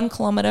is 1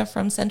 kilometre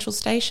from Central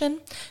Station.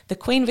 The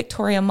Queen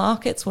Victoria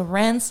markets were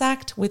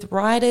ransacked, with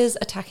rioters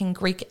attacking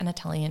Greek and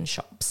Italian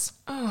shops.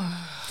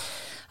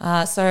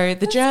 So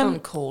the German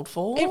uncalled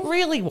for. It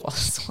really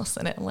was,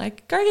 wasn't it?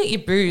 Go get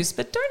your booze,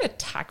 but don't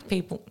attack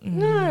people.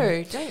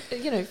 No,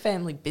 don't.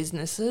 Family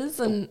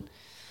businesses and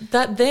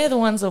that they're the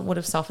ones that would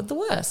have suffered the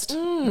worst,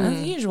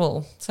 as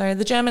usual. So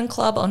the German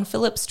club on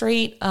Phillip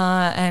Street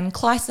and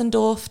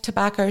Kleisendorf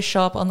tobacco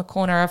shop on the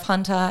corner of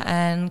Hunter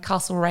and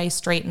Castlereagh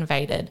Street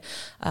invaded,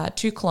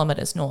 2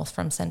 kilometres north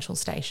from Central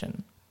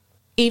Station.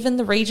 Even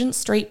the Regent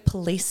Street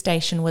police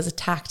station was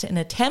attacked in an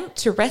attempt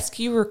to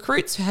rescue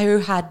recruits who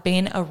had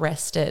been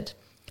arrested.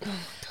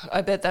 Oh, God,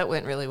 I bet that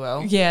went really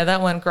well. Yeah,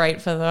 that went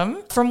great for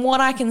them. From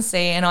what I can see,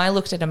 and I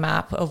looked at a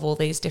map of all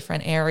these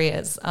different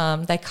areas,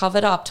 they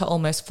covered up to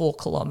almost 4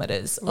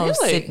 kilometres of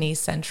Sydney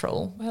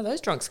Central. Wow,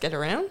 those drunks get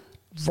around.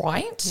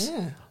 Right?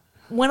 Yeah.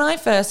 when I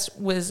first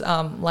was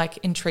like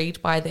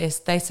intrigued by this,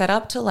 they set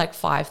up to like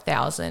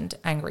 5,000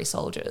 angry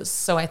soldiers.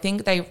 So I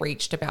think they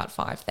reached about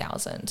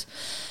 5,000.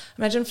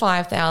 Imagine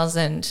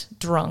 5,000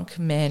 drunk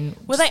men.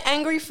 Were they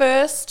angry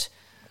first,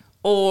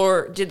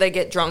 or did they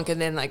get drunk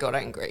and then they got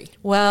angry?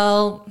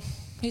 Well,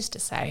 who's to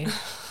say?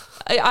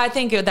 I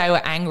think they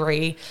were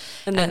angry.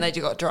 And then they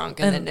just got drunk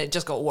and then it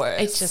just got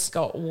worse. It just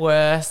got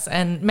worse.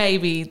 And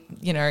maybe,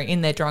 you know,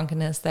 in their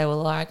drunkenness, they were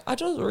like, I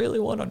just really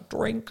want to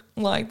drink.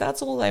 Like,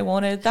 that's all they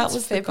wanted. That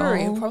was February.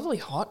 the goal. Probably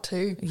hot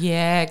too.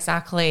 Yeah,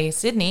 exactly.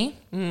 Sydney.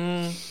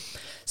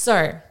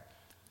 So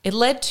it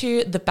led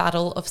to the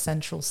Battle of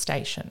Central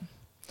Station.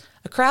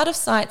 A crowd of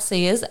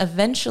sightseers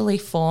eventually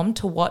formed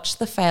to watch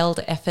the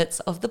failed efforts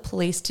of the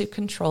police to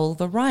control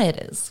the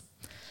rioters.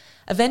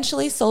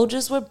 Eventually,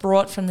 soldiers were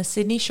brought from the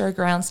Sydney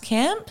Showgrounds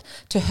camp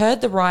to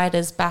herd the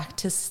rioters back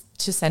to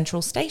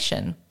Central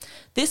Station.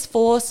 This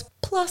force,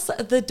 plus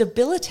the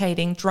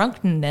debilitating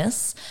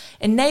drunkenness,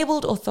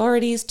 enabled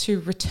authorities to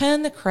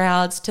return the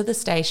crowds to the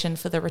station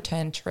for the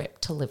return trip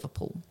to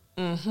Liverpool.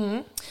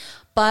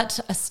 But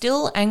a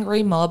still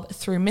angry mob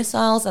threw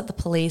missiles at the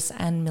police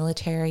and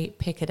military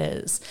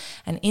picketers,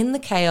 and in the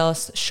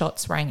chaos,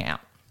 shots rang out.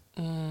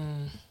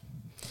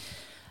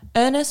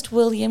 Ernest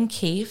William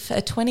Keefe,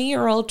 a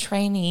 20-year-old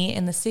trainee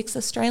in the 6th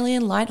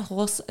Australian Light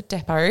Horse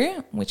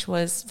Depot, which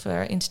was,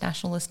 for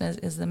international listeners,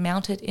 is the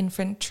Mounted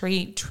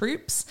Infantry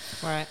Troops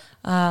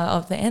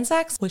of the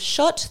Anzacs, was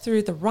shot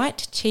through the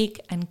right cheek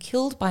and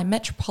killed by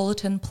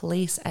Metropolitan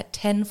Police at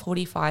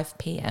 10:45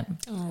 p.m.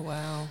 Oh,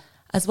 wow.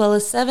 As well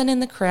as 7 in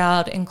the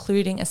crowd,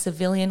 including a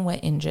civilian, were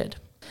injured.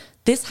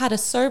 This had a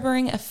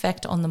sobering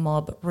effect on the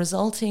mob,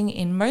 resulting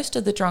in most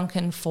of the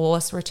drunken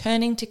force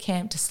returning to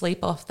camp to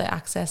sleep off the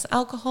excess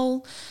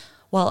alcohol,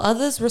 while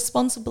others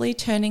responsibly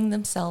turning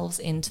themselves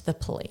into the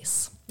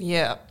police.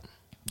 Yeah.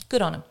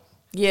 Good on them.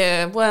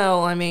 Yeah,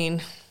 well, I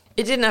mean,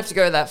 it didn't have to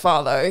go that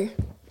far though.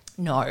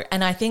 No,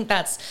 and I think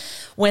that's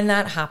when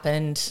that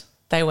happened,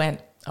 they went,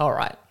 all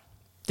right,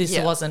 this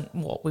wasn't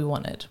what we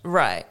wanted.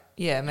 Right.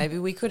 Yeah, maybe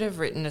we could have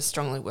written a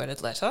strongly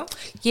worded letter.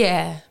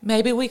 Yeah,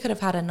 maybe we could have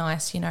had a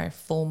nice,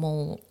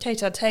 formal...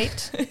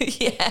 Tete-a-tete.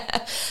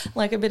 Yeah,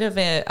 like a bit of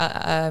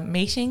a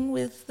meeting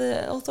with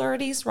the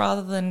authorities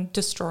rather than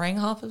destroying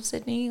half of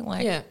Sydney.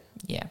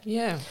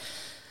 Yeah.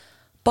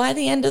 By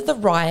the end of the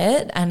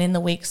riot and in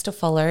the weeks to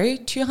follow,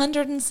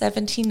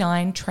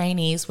 279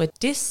 trainees were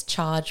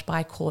discharged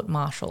by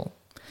court-martial.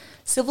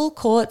 Civil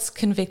courts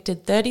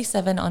convicted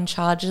 37 on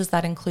charges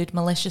that include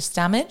malicious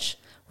damage,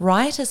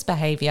 riotous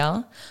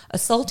behaviour,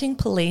 assaulting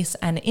police,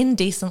 and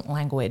indecent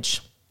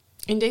language.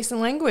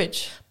 Indecent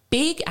language.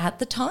 Big at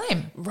the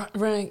time.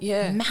 Right,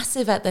 yeah.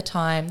 Massive at the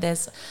time.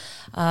 There's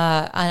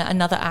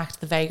another act,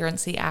 the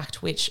Vagrancy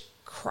Act, which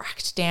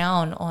cracked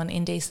down on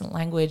indecent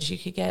language. You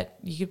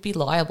could be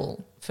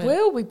liable for... Where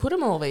will we put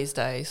them all these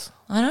days?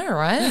 I know,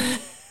 right?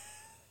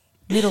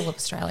 Middle of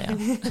Australia.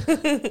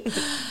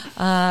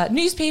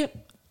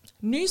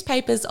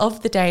 Newspapers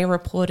of the day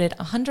reported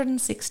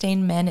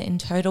 116 men in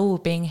total were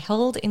being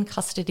held in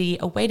custody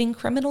awaiting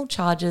criminal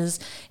charges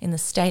in the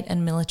state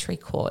and military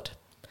court.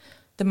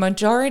 The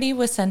majority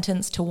were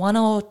sentenced to one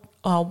or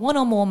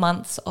more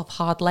months of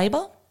hard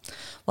labour,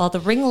 while the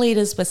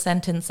ringleaders were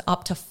sentenced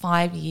up to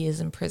 5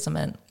 years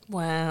imprisonment.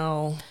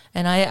 Wow.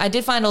 And I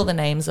did find all the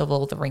names of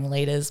all the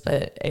ringleaders,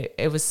 but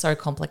it was so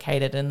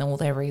complicated and all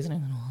their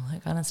reasoning and all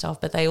that kind of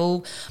stuff. But they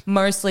all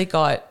mostly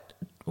got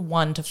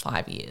 1 to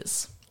 5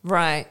 years.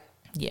 Right.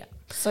 Yeah.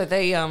 So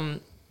they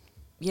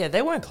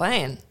weren't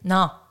playing.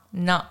 No.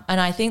 And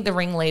I think the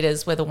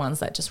ringleaders were the ones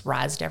that just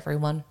razzed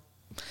everyone.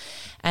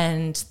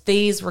 And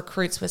these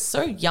recruits were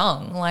so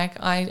young.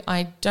 Like,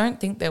 I don't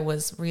think there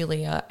was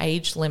really an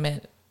age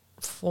limit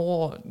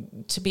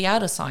to be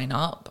able to sign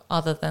up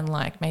other than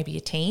like maybe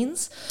your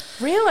teens.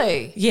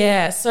 Really?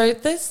 Yeah. So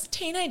there's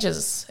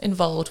teenagers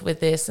involved with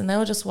this and they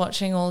were just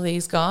watching all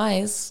these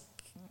guys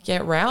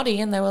get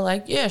rowdy and they were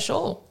like, yeah,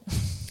 sure.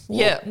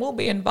 We'll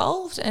be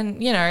involved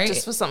and,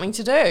 just for something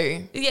to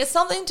do. Yeah,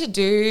 something to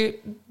do.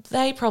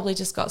 They probably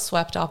just got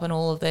swept up in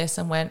all of this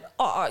and went,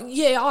 oh,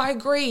 yeah, I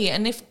agree.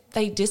 And if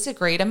they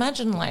disagreed,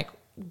 imagine like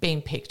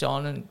being picked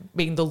on and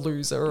being the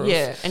loser.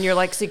 Yeah, and you're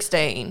like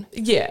 16.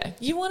 Yeah,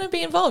 you want to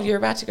be involved. You're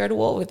about to go to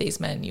war with these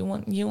men. You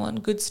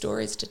want good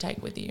stories to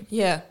take with you.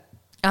 Yeah.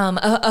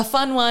 A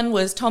fun one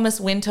was Thomas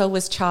Winter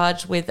was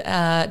charged with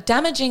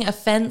damaging a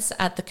fence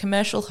at the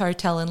Commercial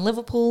Hotel in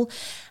Liverpool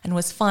and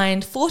was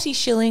fined 40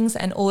 shillings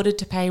and ordered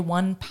to pay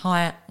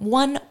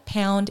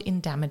 £1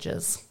 in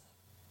damages.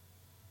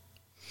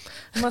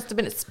 It must have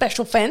been a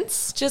special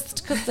fence.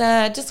 Just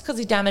because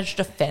he damaged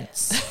a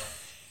fence.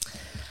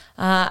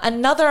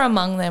 Another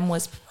among them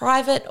was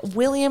Private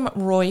William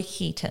Roy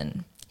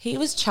Heaton. He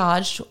was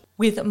charged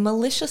with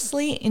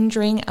maliciously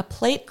injuring a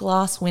plate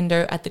glass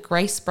window at the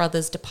Grace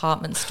Brothers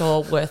department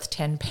store worth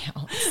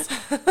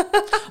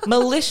 £10.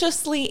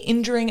 Maliciously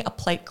injuring a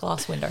plate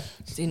glass window.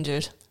 It's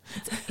injured.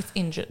 It's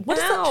injured. What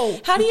is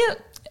that? How do you...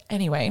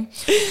 Anyway,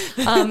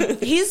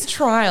 his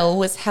trial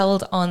was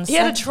held on... He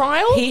had a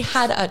trial? He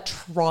had a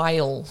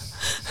trial.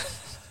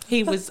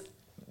 He was...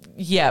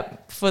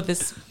 Yep, for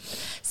this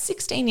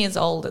 16 years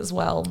old as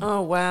well.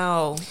 Oh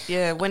wow.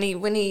 Yeah, when he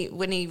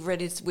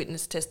read his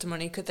witness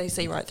testimony, could they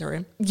see right through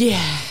him?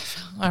 Yeah.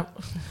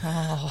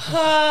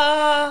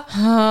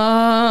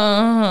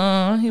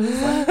 He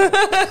was like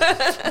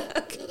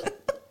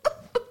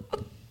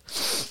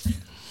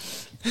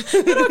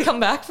I'll come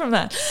back from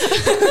that.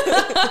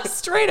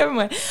 Straight over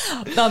my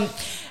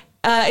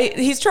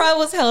his trial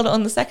was held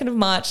on the 2nd of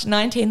March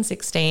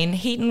 1916.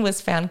 Heaton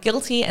was found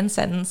guilty and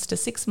sentenced to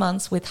 6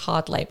 months with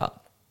hard labour.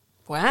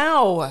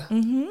 Wow.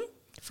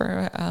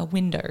 For a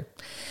window.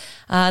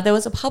 There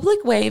was a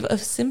public wave of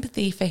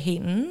sympathy for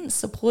Heaton,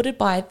 supported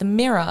by the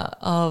Mirror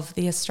of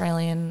an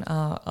Australian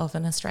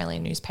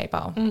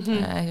newspaper.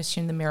 I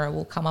assume the Mirror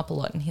will come up a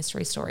lot in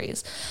history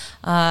stories.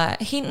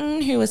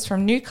 Heaton, who was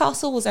from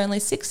Newcastle, was only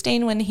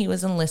 16 when he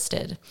was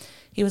enlisted.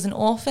 He was an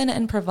orphan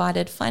and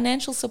provided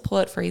financial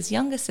support for his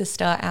younger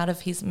sister out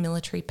of his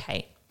military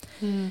pay.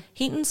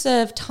 Heaton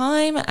served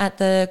time at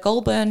the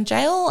Goulburn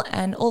jail,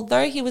 and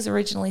although he was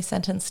originally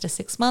sentenced to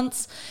 6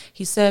 months,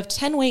 he served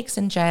 10 weeks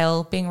in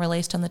jail, being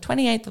released on the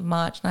 28th of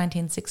March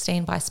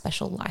 1916 by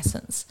special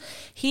license.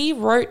 He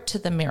wrote to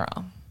the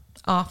Mirror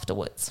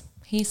afterwards.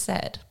 He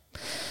said,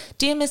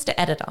 "Dear Mr.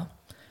 Editor,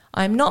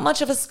 I am not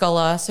much of a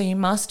scholar, so you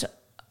must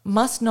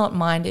not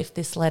mind if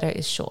this letter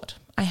is short.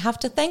 I have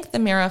to thank the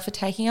Mirror for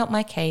taking up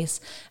my case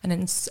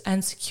and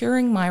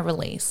securing my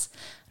release.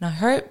 And I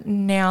hope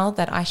now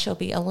that I shall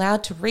be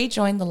allowed to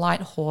rejoin the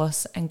light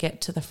horse and get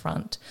to the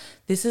front.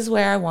 This is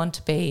where I want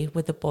to be,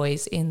 with the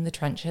boys in the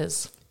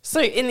trenches."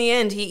 So in the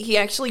end, he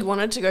actually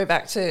wanted to go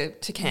back to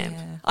camp.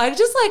 Yeah. I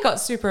just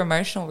got super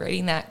emotional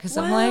reading that because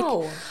I'm like,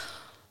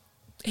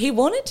 he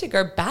wanted to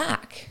go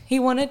back. He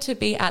wanted to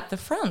be at the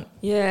front.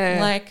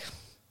 Yeah.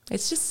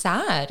 It's just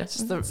sad.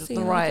 Just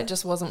the riot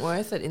just wasn't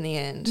worth it in the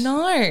end.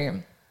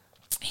 No.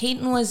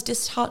 Heaton was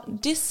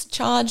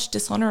discharged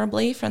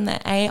dishonourably from the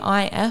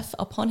AIF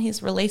upon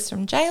his release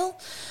from jail.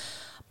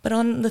 But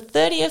on the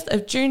 30th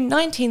of June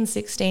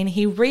 1916,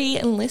 he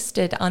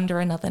re-enlisted under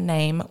another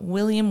name,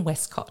 William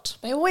Westcott.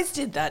 They always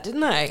did that,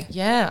 didn't they?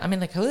 Yeah, I mean,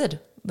 they could.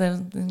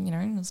 There's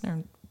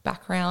no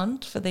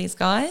background for these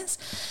guys.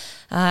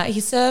 He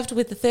served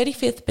with the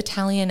 35th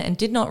Battalion and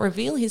did not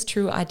reveal his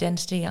true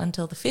identity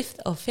until the 5th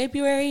of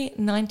February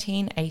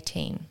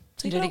 1918.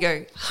 So Did he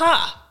go,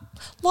 ha,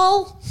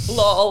 lol,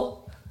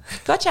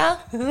 gotcha.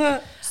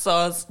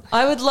 soz?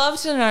 I would love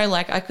to know,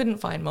 I couldn't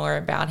find more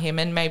about him,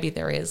 and maybe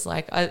there is,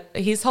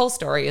 his whole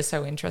story is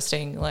so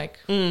interesting,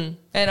 and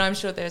I'm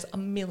sure there's a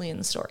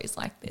million stories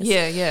like this.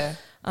 Yeah.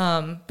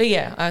 But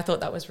yeah, I thought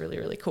that was really,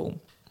 really cool.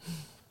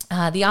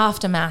 The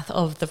aftermath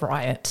of the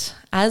riot.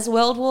 As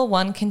World War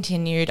I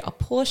continued, a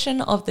portion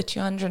of the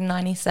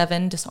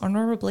 297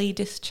 dishonourably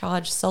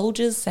discharged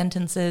soldiers'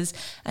 sentences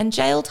and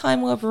jail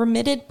time were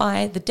remitted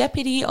by the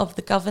Deputy of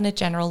the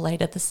Governor-General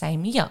later the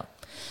same year.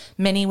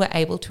 Many were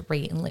able to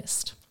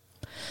re-enlist.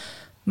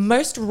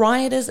 Most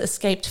rioters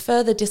escaped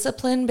further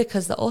discipline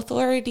because the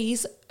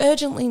authorities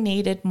urgently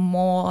needed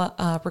more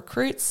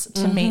recruits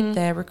to meet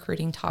their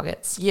recruiting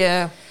targets.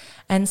 Yeah.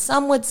 And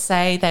some would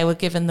say they were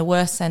given the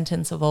worst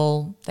sentence of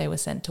all. They were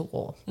sent to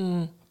war.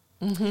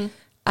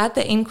 At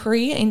the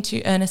inquiry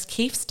into Ernest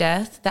Keefe's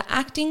death, the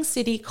acting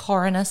city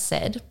coroner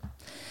said,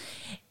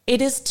 "It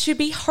is to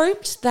be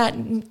hoped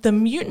that the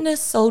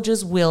mutinous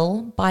soldiers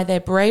will, by their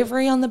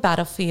bravery on the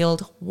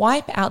battlefield,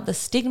 wipe out the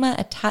stigma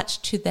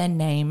attached to their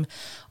name,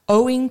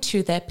 owing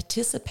to their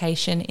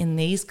participation in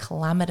these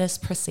calamitous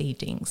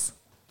proceedings."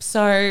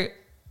 So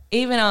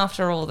even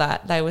after all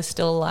that, they were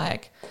still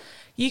like,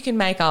 you can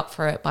make up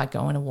for it by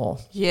going to war.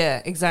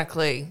 Yeah,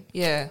 exactly.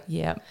 Yeah.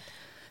 Yeah.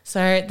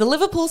 So the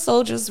Liverpool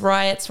Soldiers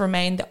Riots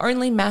remained the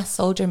only mass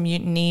soldier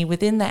mutiny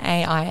within the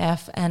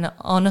AIF and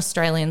on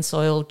Australian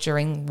soil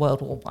during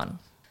World War I.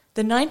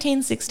 The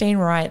 1916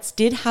 riots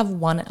did have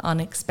one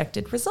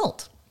unexpected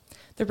result.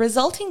 The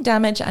resulting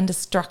damage and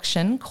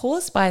destruction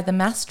caused by the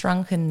mass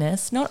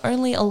drunkenness not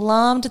only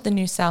alarmed the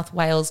New South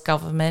Wales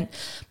government,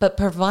 but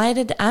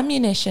provided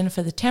ammunition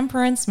for the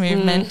temperance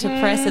movement to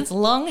press its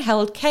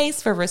long-held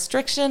case for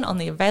restriction on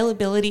the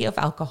availability of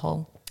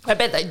alcohol. I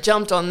bet they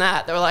jumped on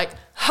that. They were like,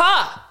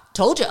 ha!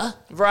 Told ya.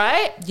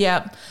 Right?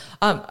 Yeah.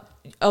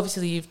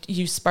 Obviously,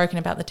 you've spoken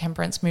about the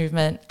temperance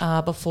movement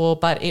before,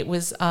 but it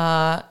was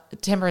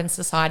temperance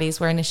societies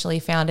were initially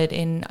founded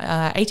in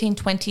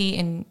 1820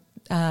 in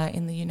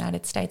the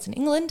United States and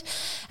England,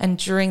 and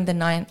during the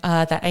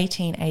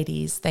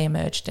 1880s, they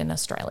emerged in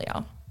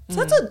Australia. So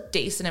that's a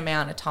decent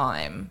amount of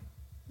time.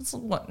 It's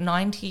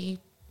 90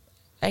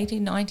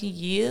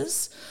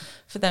 years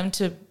for them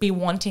to be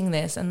wanting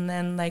this, and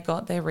then they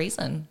got their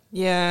reason.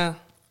 Yeah.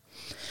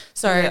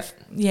 So,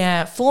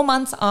 4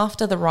 months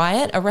after the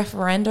riot, a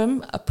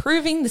referendum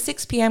approving the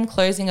 6 p.m.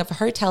 closing of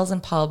hotels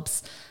and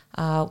pubs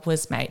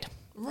was made.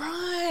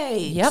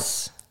 Right. Yep.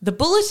 The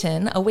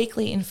Bulletin, a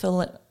weekly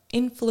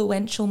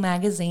influential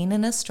magazine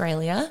in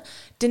Australia,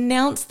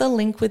 denounced the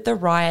link with the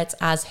riots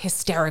as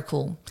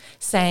hysterical,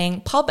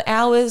 saying pub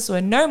hours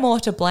were no more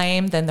to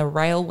blame than the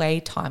railway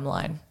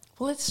timeline.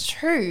 Well, it's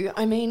true.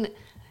 I mean,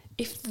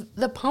 if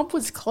the pub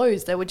was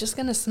closed, they were just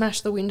going to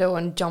smash the window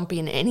and jump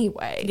in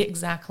anyway.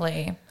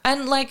 Exactly.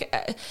 And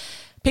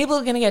people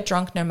are going to get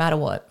drunk no matter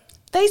what.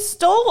 They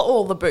stole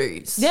all the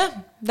booze. Yeah.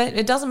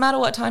 It doesn't matter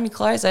what time you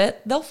close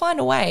it. They'll find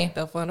a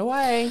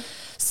way.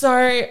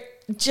 So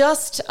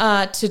just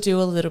to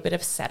do a little bit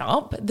of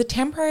setup, the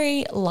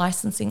Temporary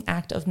Licensing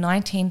Act of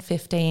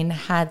 1915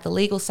 had the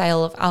legal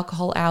sale of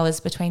alcohol hours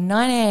between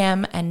 9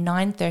 a.m. and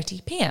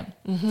 9:30 p.m.,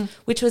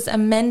 which was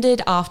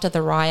amended after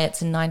the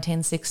riots in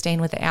 1916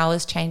 with the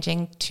hours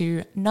changing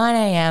to 9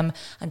 a.m.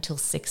 until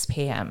 6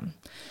 p.m.,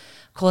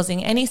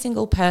 causing any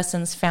single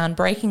persons found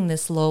breaking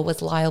this law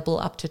was liable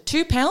up to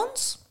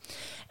 £2.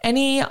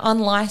 Any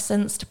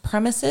unlicensed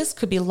premises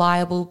could be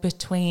liable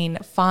between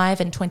 £5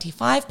 and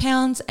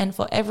 £25, and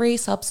for every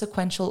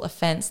subsequential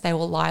offence, they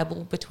were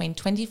liable between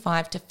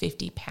 £25 to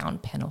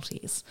 £50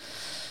 penalties.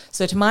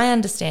 So to my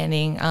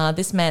understanding,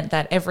 this meant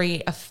that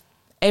every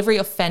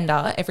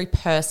offender, every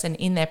person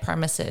in their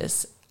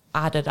premises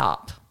added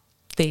up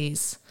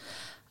these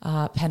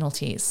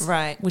penalties,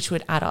 right? Which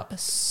would add up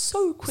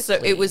so quickly. So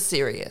it was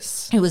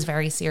serious. It was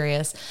very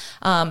serious.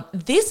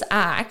 This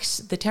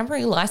act, the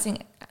Temporary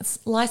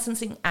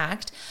Licensing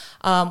Act,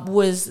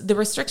 was the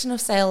restriction of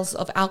sales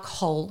of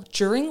alcohol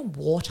during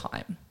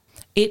wartime.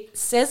 It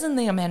says in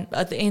the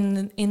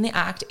in the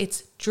act,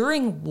 it's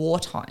during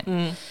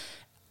wartime,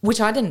 which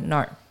I didn't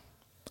know.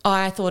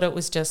 I thought it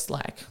was just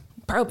like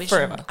prohibition,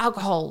 forever.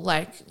 Alcohol,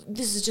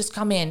 this has just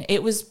come in.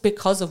 It was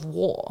because of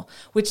war,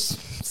 which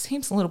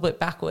seems a little bit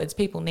backwards.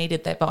 People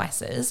needed their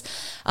vices.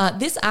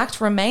 This act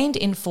remained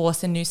in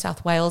force in New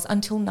South Wales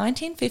until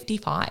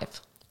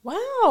 1955.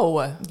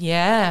 Wow.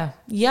 Yeah.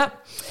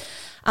 Yep.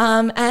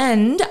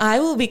 And I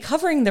will be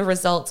covering the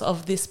results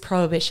of this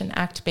Prohibition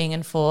Act being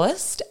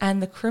enforced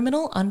and the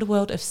criminal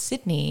underworld of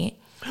Sydney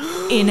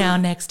in our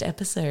next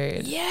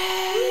episode.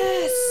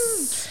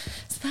 Yes.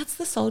 So that's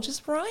the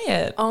Soldiers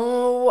Riot.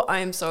 Oh,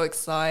 I'm so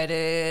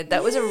excited.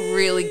 That was a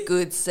really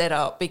good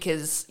setup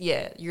because,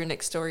 your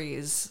next story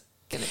is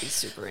going to be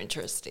super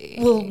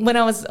interesting. Well, when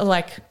I was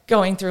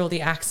going through all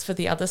the acts for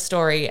the other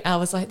story, I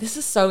was like, this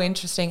is so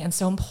interesting and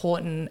so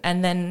important.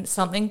 And then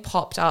something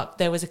popped up.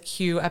 There was a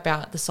cue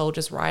about the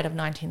Soldiers Riot of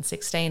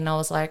 1916. And I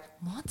was like,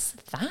 what's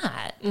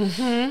that?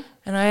 Mm-hmm.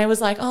 And I was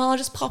like, I'll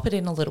just pop it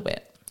in a little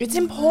bit. It's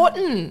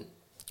important.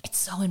 It's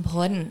so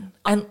important.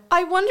 And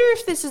I wonder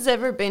if this has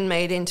ever been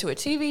made into a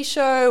TV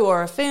show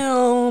or a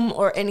film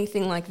or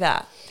anything like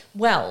that.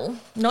 Well,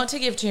 not to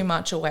give too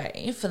much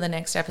away for the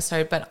next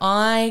episode, but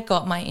I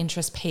got my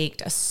interest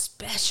piqued,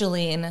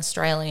 especially in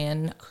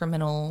Australian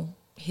criminal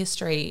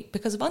history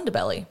because of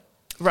Underbelly.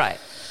 Right.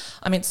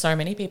 I mean, so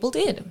many people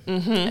did.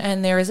 Mm-hmm.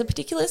 And there is a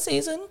particular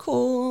season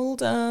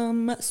called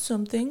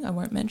something, I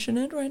won't mention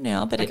it right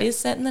now, but it is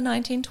set in the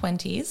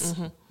 1920s.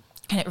 Mm-hmm.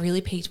 And it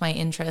really piqued my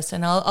interest.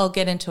 And I'll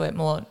get into it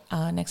more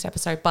next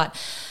episode. But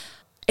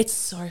it's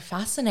so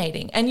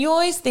fascinating. And you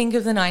always think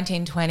of the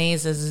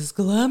 1920s as this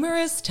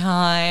glamorous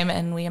time,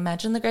 and we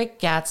imagine the Great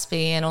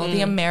Gatsby and all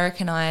the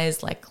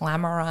Americanized,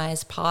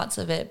 glamorized parts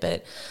of it.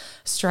 But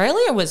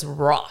Australia was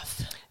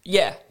rough.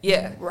 Yeah.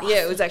 Rough.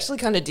 Yeah, it was actually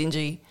kind of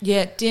dingy.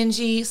 Yeah,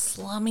 dingy,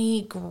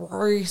 slummy,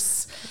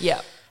 gross.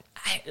 Yeah.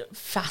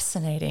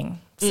 Fascinating.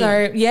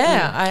 So,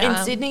 in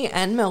Sydney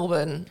and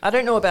Melbourne. I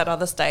don't know about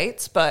other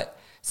states, but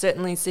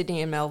certainly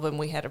Sydney and Melbourne,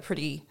 we had a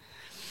pretty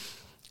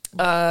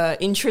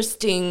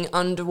interesting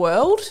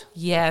underworld.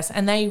 Yes,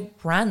 and they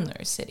ran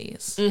those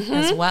cities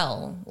as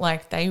well.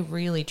 They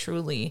really,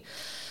 truly,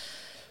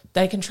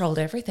 they controlled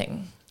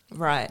everything.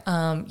 Right.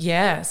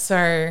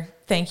 So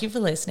thank you for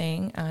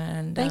listening.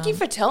 And thank you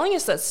for telling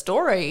us that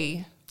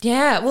story.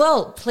 Yeah,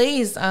 well,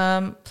 please,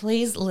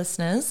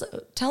 listeners,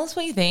 tell us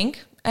what you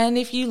think. And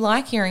if you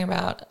like hearing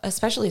about,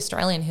 especially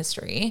Australian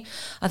history,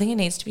 I think it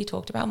needs to be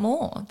talked about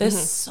more. There's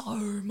so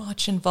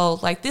much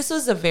involved. This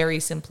was a very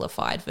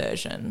simplified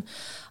version.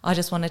 I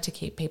just wanted to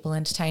keep people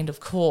entertained, of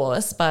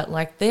course, but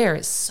there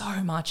is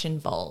so much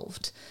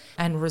involved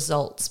and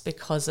results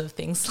because of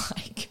things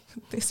like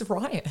this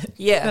riot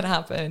that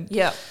happened.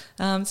 Yeah.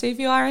 So if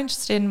you are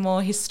interested in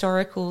more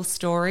historical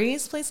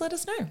stories, please let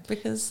us know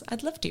because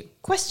I'd love to.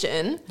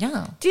 Question.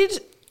 Yeah.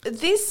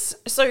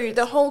 So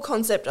the whole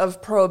concept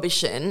of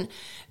prohibition,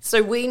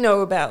 so we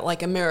know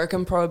about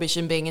American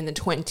prohibition being in the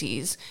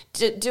 20s.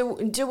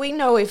 Do we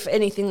know if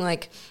anything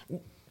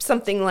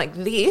something like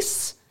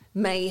this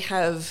may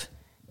have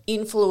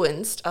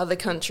influenced other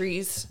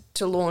countries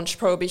to launch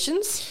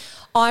prohibitions?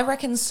 I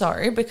reckon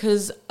so,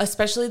 because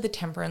especially the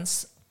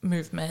temperance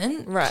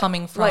movement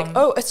coming from...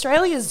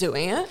 Australia's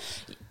doing it.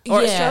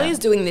 Or Australia's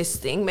doing this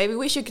thing. Maybe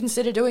we should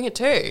consider doing it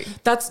too.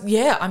 That's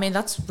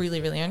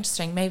really, really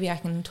interesting. Maybe I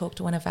can talk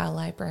to one of our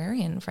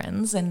librarian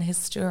friends and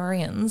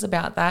historians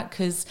about that,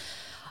 because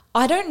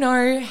I don't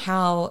know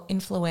how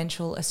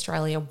influential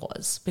Australia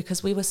was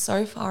because we were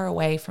so far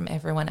away from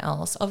everyone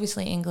else.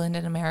 Obviously, England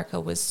and America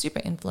was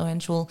super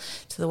influential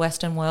to the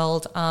Western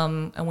world,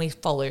 and we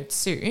followed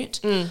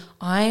suit.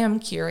 I am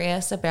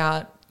curious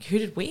about who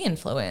did we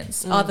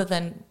influence other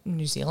than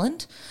New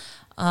Zealand?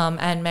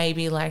 and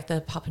maybe like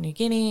the Papua New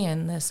Guinea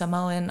and the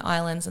Samoan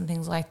Islands and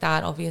things like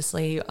that,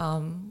 obviously.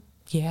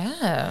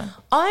 Yeah.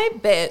 I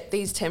bet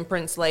these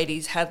temperance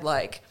ladies had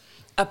like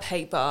a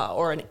paper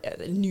or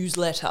a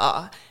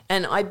newsletter,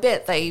 and I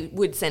bet they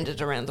would send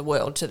it around the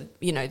world to,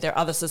 you know, their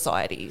other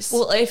societies.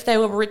 Well, if they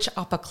were rich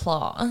upper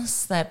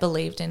class that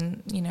believed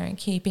in, you know,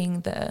 keeping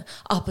the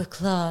upper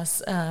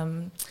class, I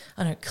don't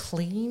know,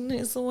 clean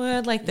is the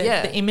word, like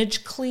the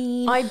image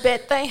clean. I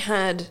bet they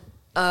had,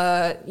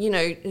 you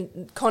know,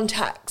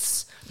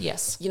 contacts.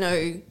 Yes. You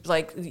know,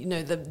 like, you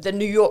know, the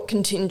New York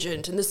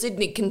contingent and the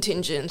Sydney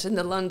contingent and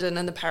the London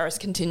and the Paris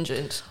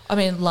contingent. I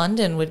mean,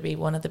 London would be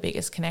one of the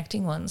biggest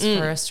connecting ones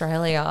for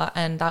Australia,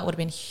 and that would have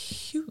been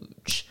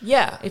huge.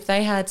 Yeah. If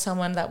they had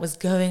someone that was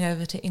going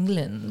over to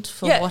England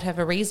for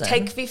whatever reason.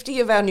 Take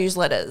 50 of our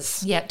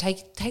newsletters. Yeah,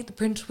 take the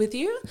print with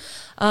you.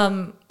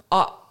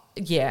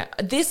 Yeah,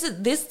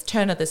 this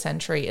turn of the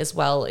century as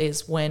well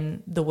is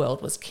when the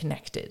world was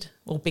connected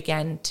or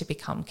began to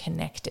become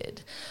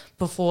connected.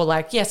 Before,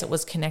 like, yes, it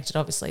was connected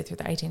obviously through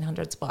the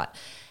 1800s, but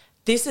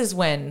this is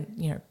when,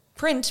 you know,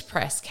 print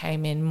press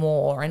came in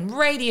more and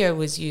radio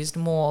was used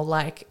more.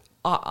 Like,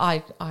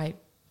 I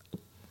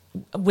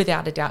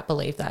without a doubt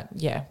believe that,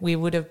 yeah, we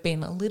would have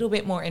been a little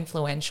bit more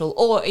influential,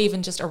 or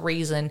even just a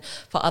reason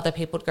for other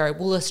people to go,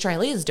 well,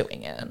 Australia's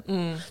doing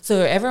it,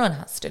 so everyone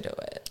has to do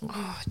it.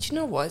 Oh, do you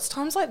know what? It's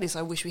times like this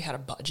I wish we had a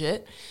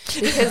budget,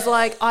 because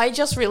like I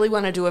just really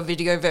want to do a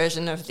video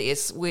version of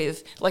this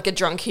with like a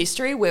drunk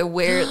history where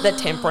we're the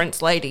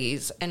temperance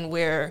ladies and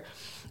we're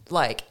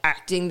like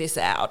acting this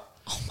out.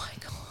 Oh my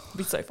God. It'd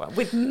be so fun.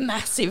 With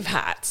massive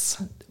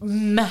hats.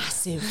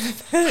 Massive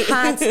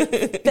hats,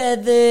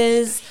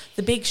 feathers,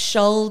 the big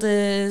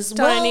shoulders,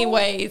 tiny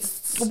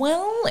waists.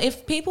 Well,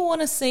 if people want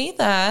to see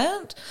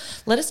that,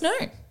 let us know.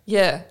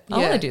 Yeah, I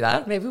want to do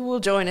that. Maybe we'll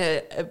join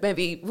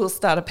maybe we'll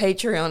start a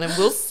Patreon and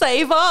we'll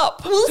save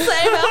up. We'll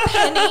save our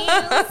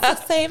pennies.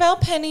 Save our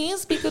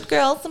pennies. Be good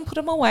girls and put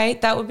them away.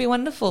 That would be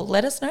wonderful.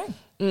 Let us know.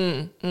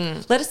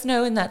 Let us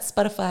know in that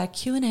Spotify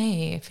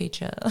Q&A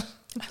feature.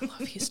 I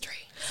love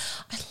history.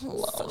 I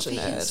love Such a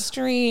nerd.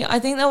 history. I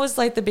think that was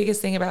like the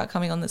biggest thing about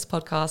coming on this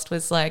podcast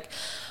was like,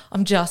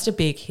 I'm just a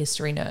big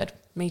history nerd.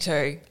 Me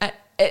too.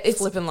 It's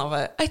Flippin' love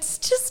it. It's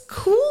just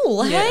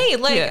cool. Yeah. Hey,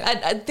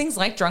 like things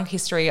like drunk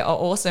history are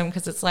awesome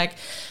because it's like,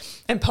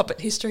 and puppet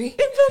history.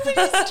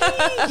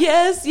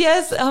 Yes.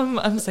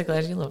 I'm so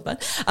glad you love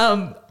that.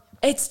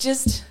 It's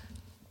just,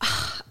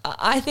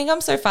 I think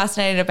I'm so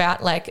fascinated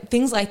about like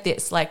things like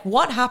this. Like,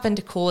 what happened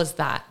to cause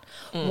that?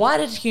 Why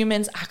did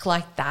humans act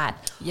like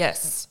that?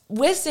 Yes.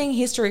 We're seeing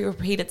history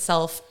repeat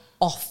itself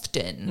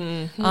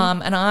often.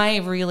 And I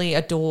really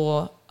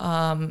adore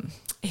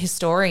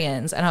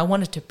historians, and I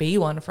wanted to be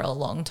one for a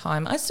long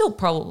time. I still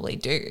probably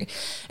do.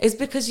 Is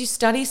because you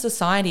study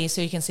society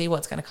so you can see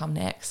what's going to come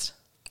next.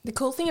 The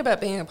cool thing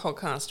about being a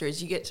podcaster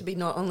is you get to be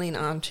not only an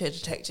armchair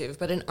detective,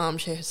 but an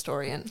armchair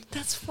historian.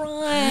 That's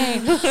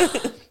right.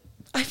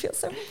 I feel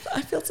so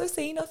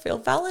seen. I feel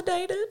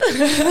validated.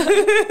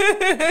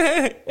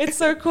 It's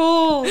so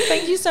cool.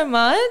 Thank you so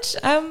much.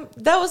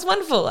 That was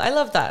wonderful. I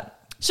love that.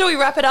 Shall we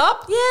wrap it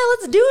up? Yeah,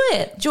 let's do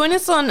it. Join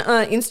us on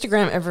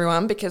Instagram,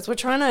 everyone, because we're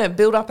trying to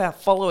build up our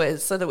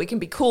followers so that we can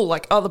be cool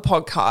like other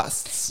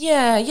podcasts.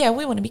 Yeah,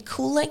 we want to be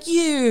cool like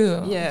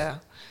you. Yeah.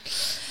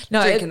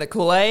 No, Drinking the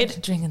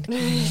Kool-Aid. Drinking the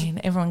Kool-Aid.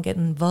 Everyone get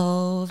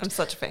involved. I'm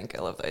such a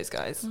fangirl of those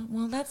guys.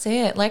 Well, that's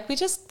it. Like, we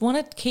just want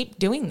to keep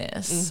doing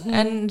this.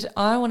 And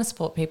I want to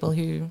support people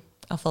who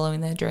are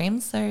following their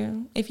dreams.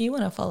 So if you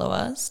want to follow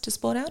us to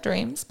support our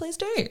dreams, please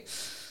do.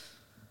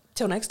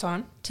 Till next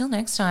time. Till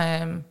next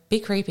time, be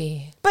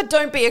creepy. But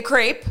don't be a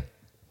creep.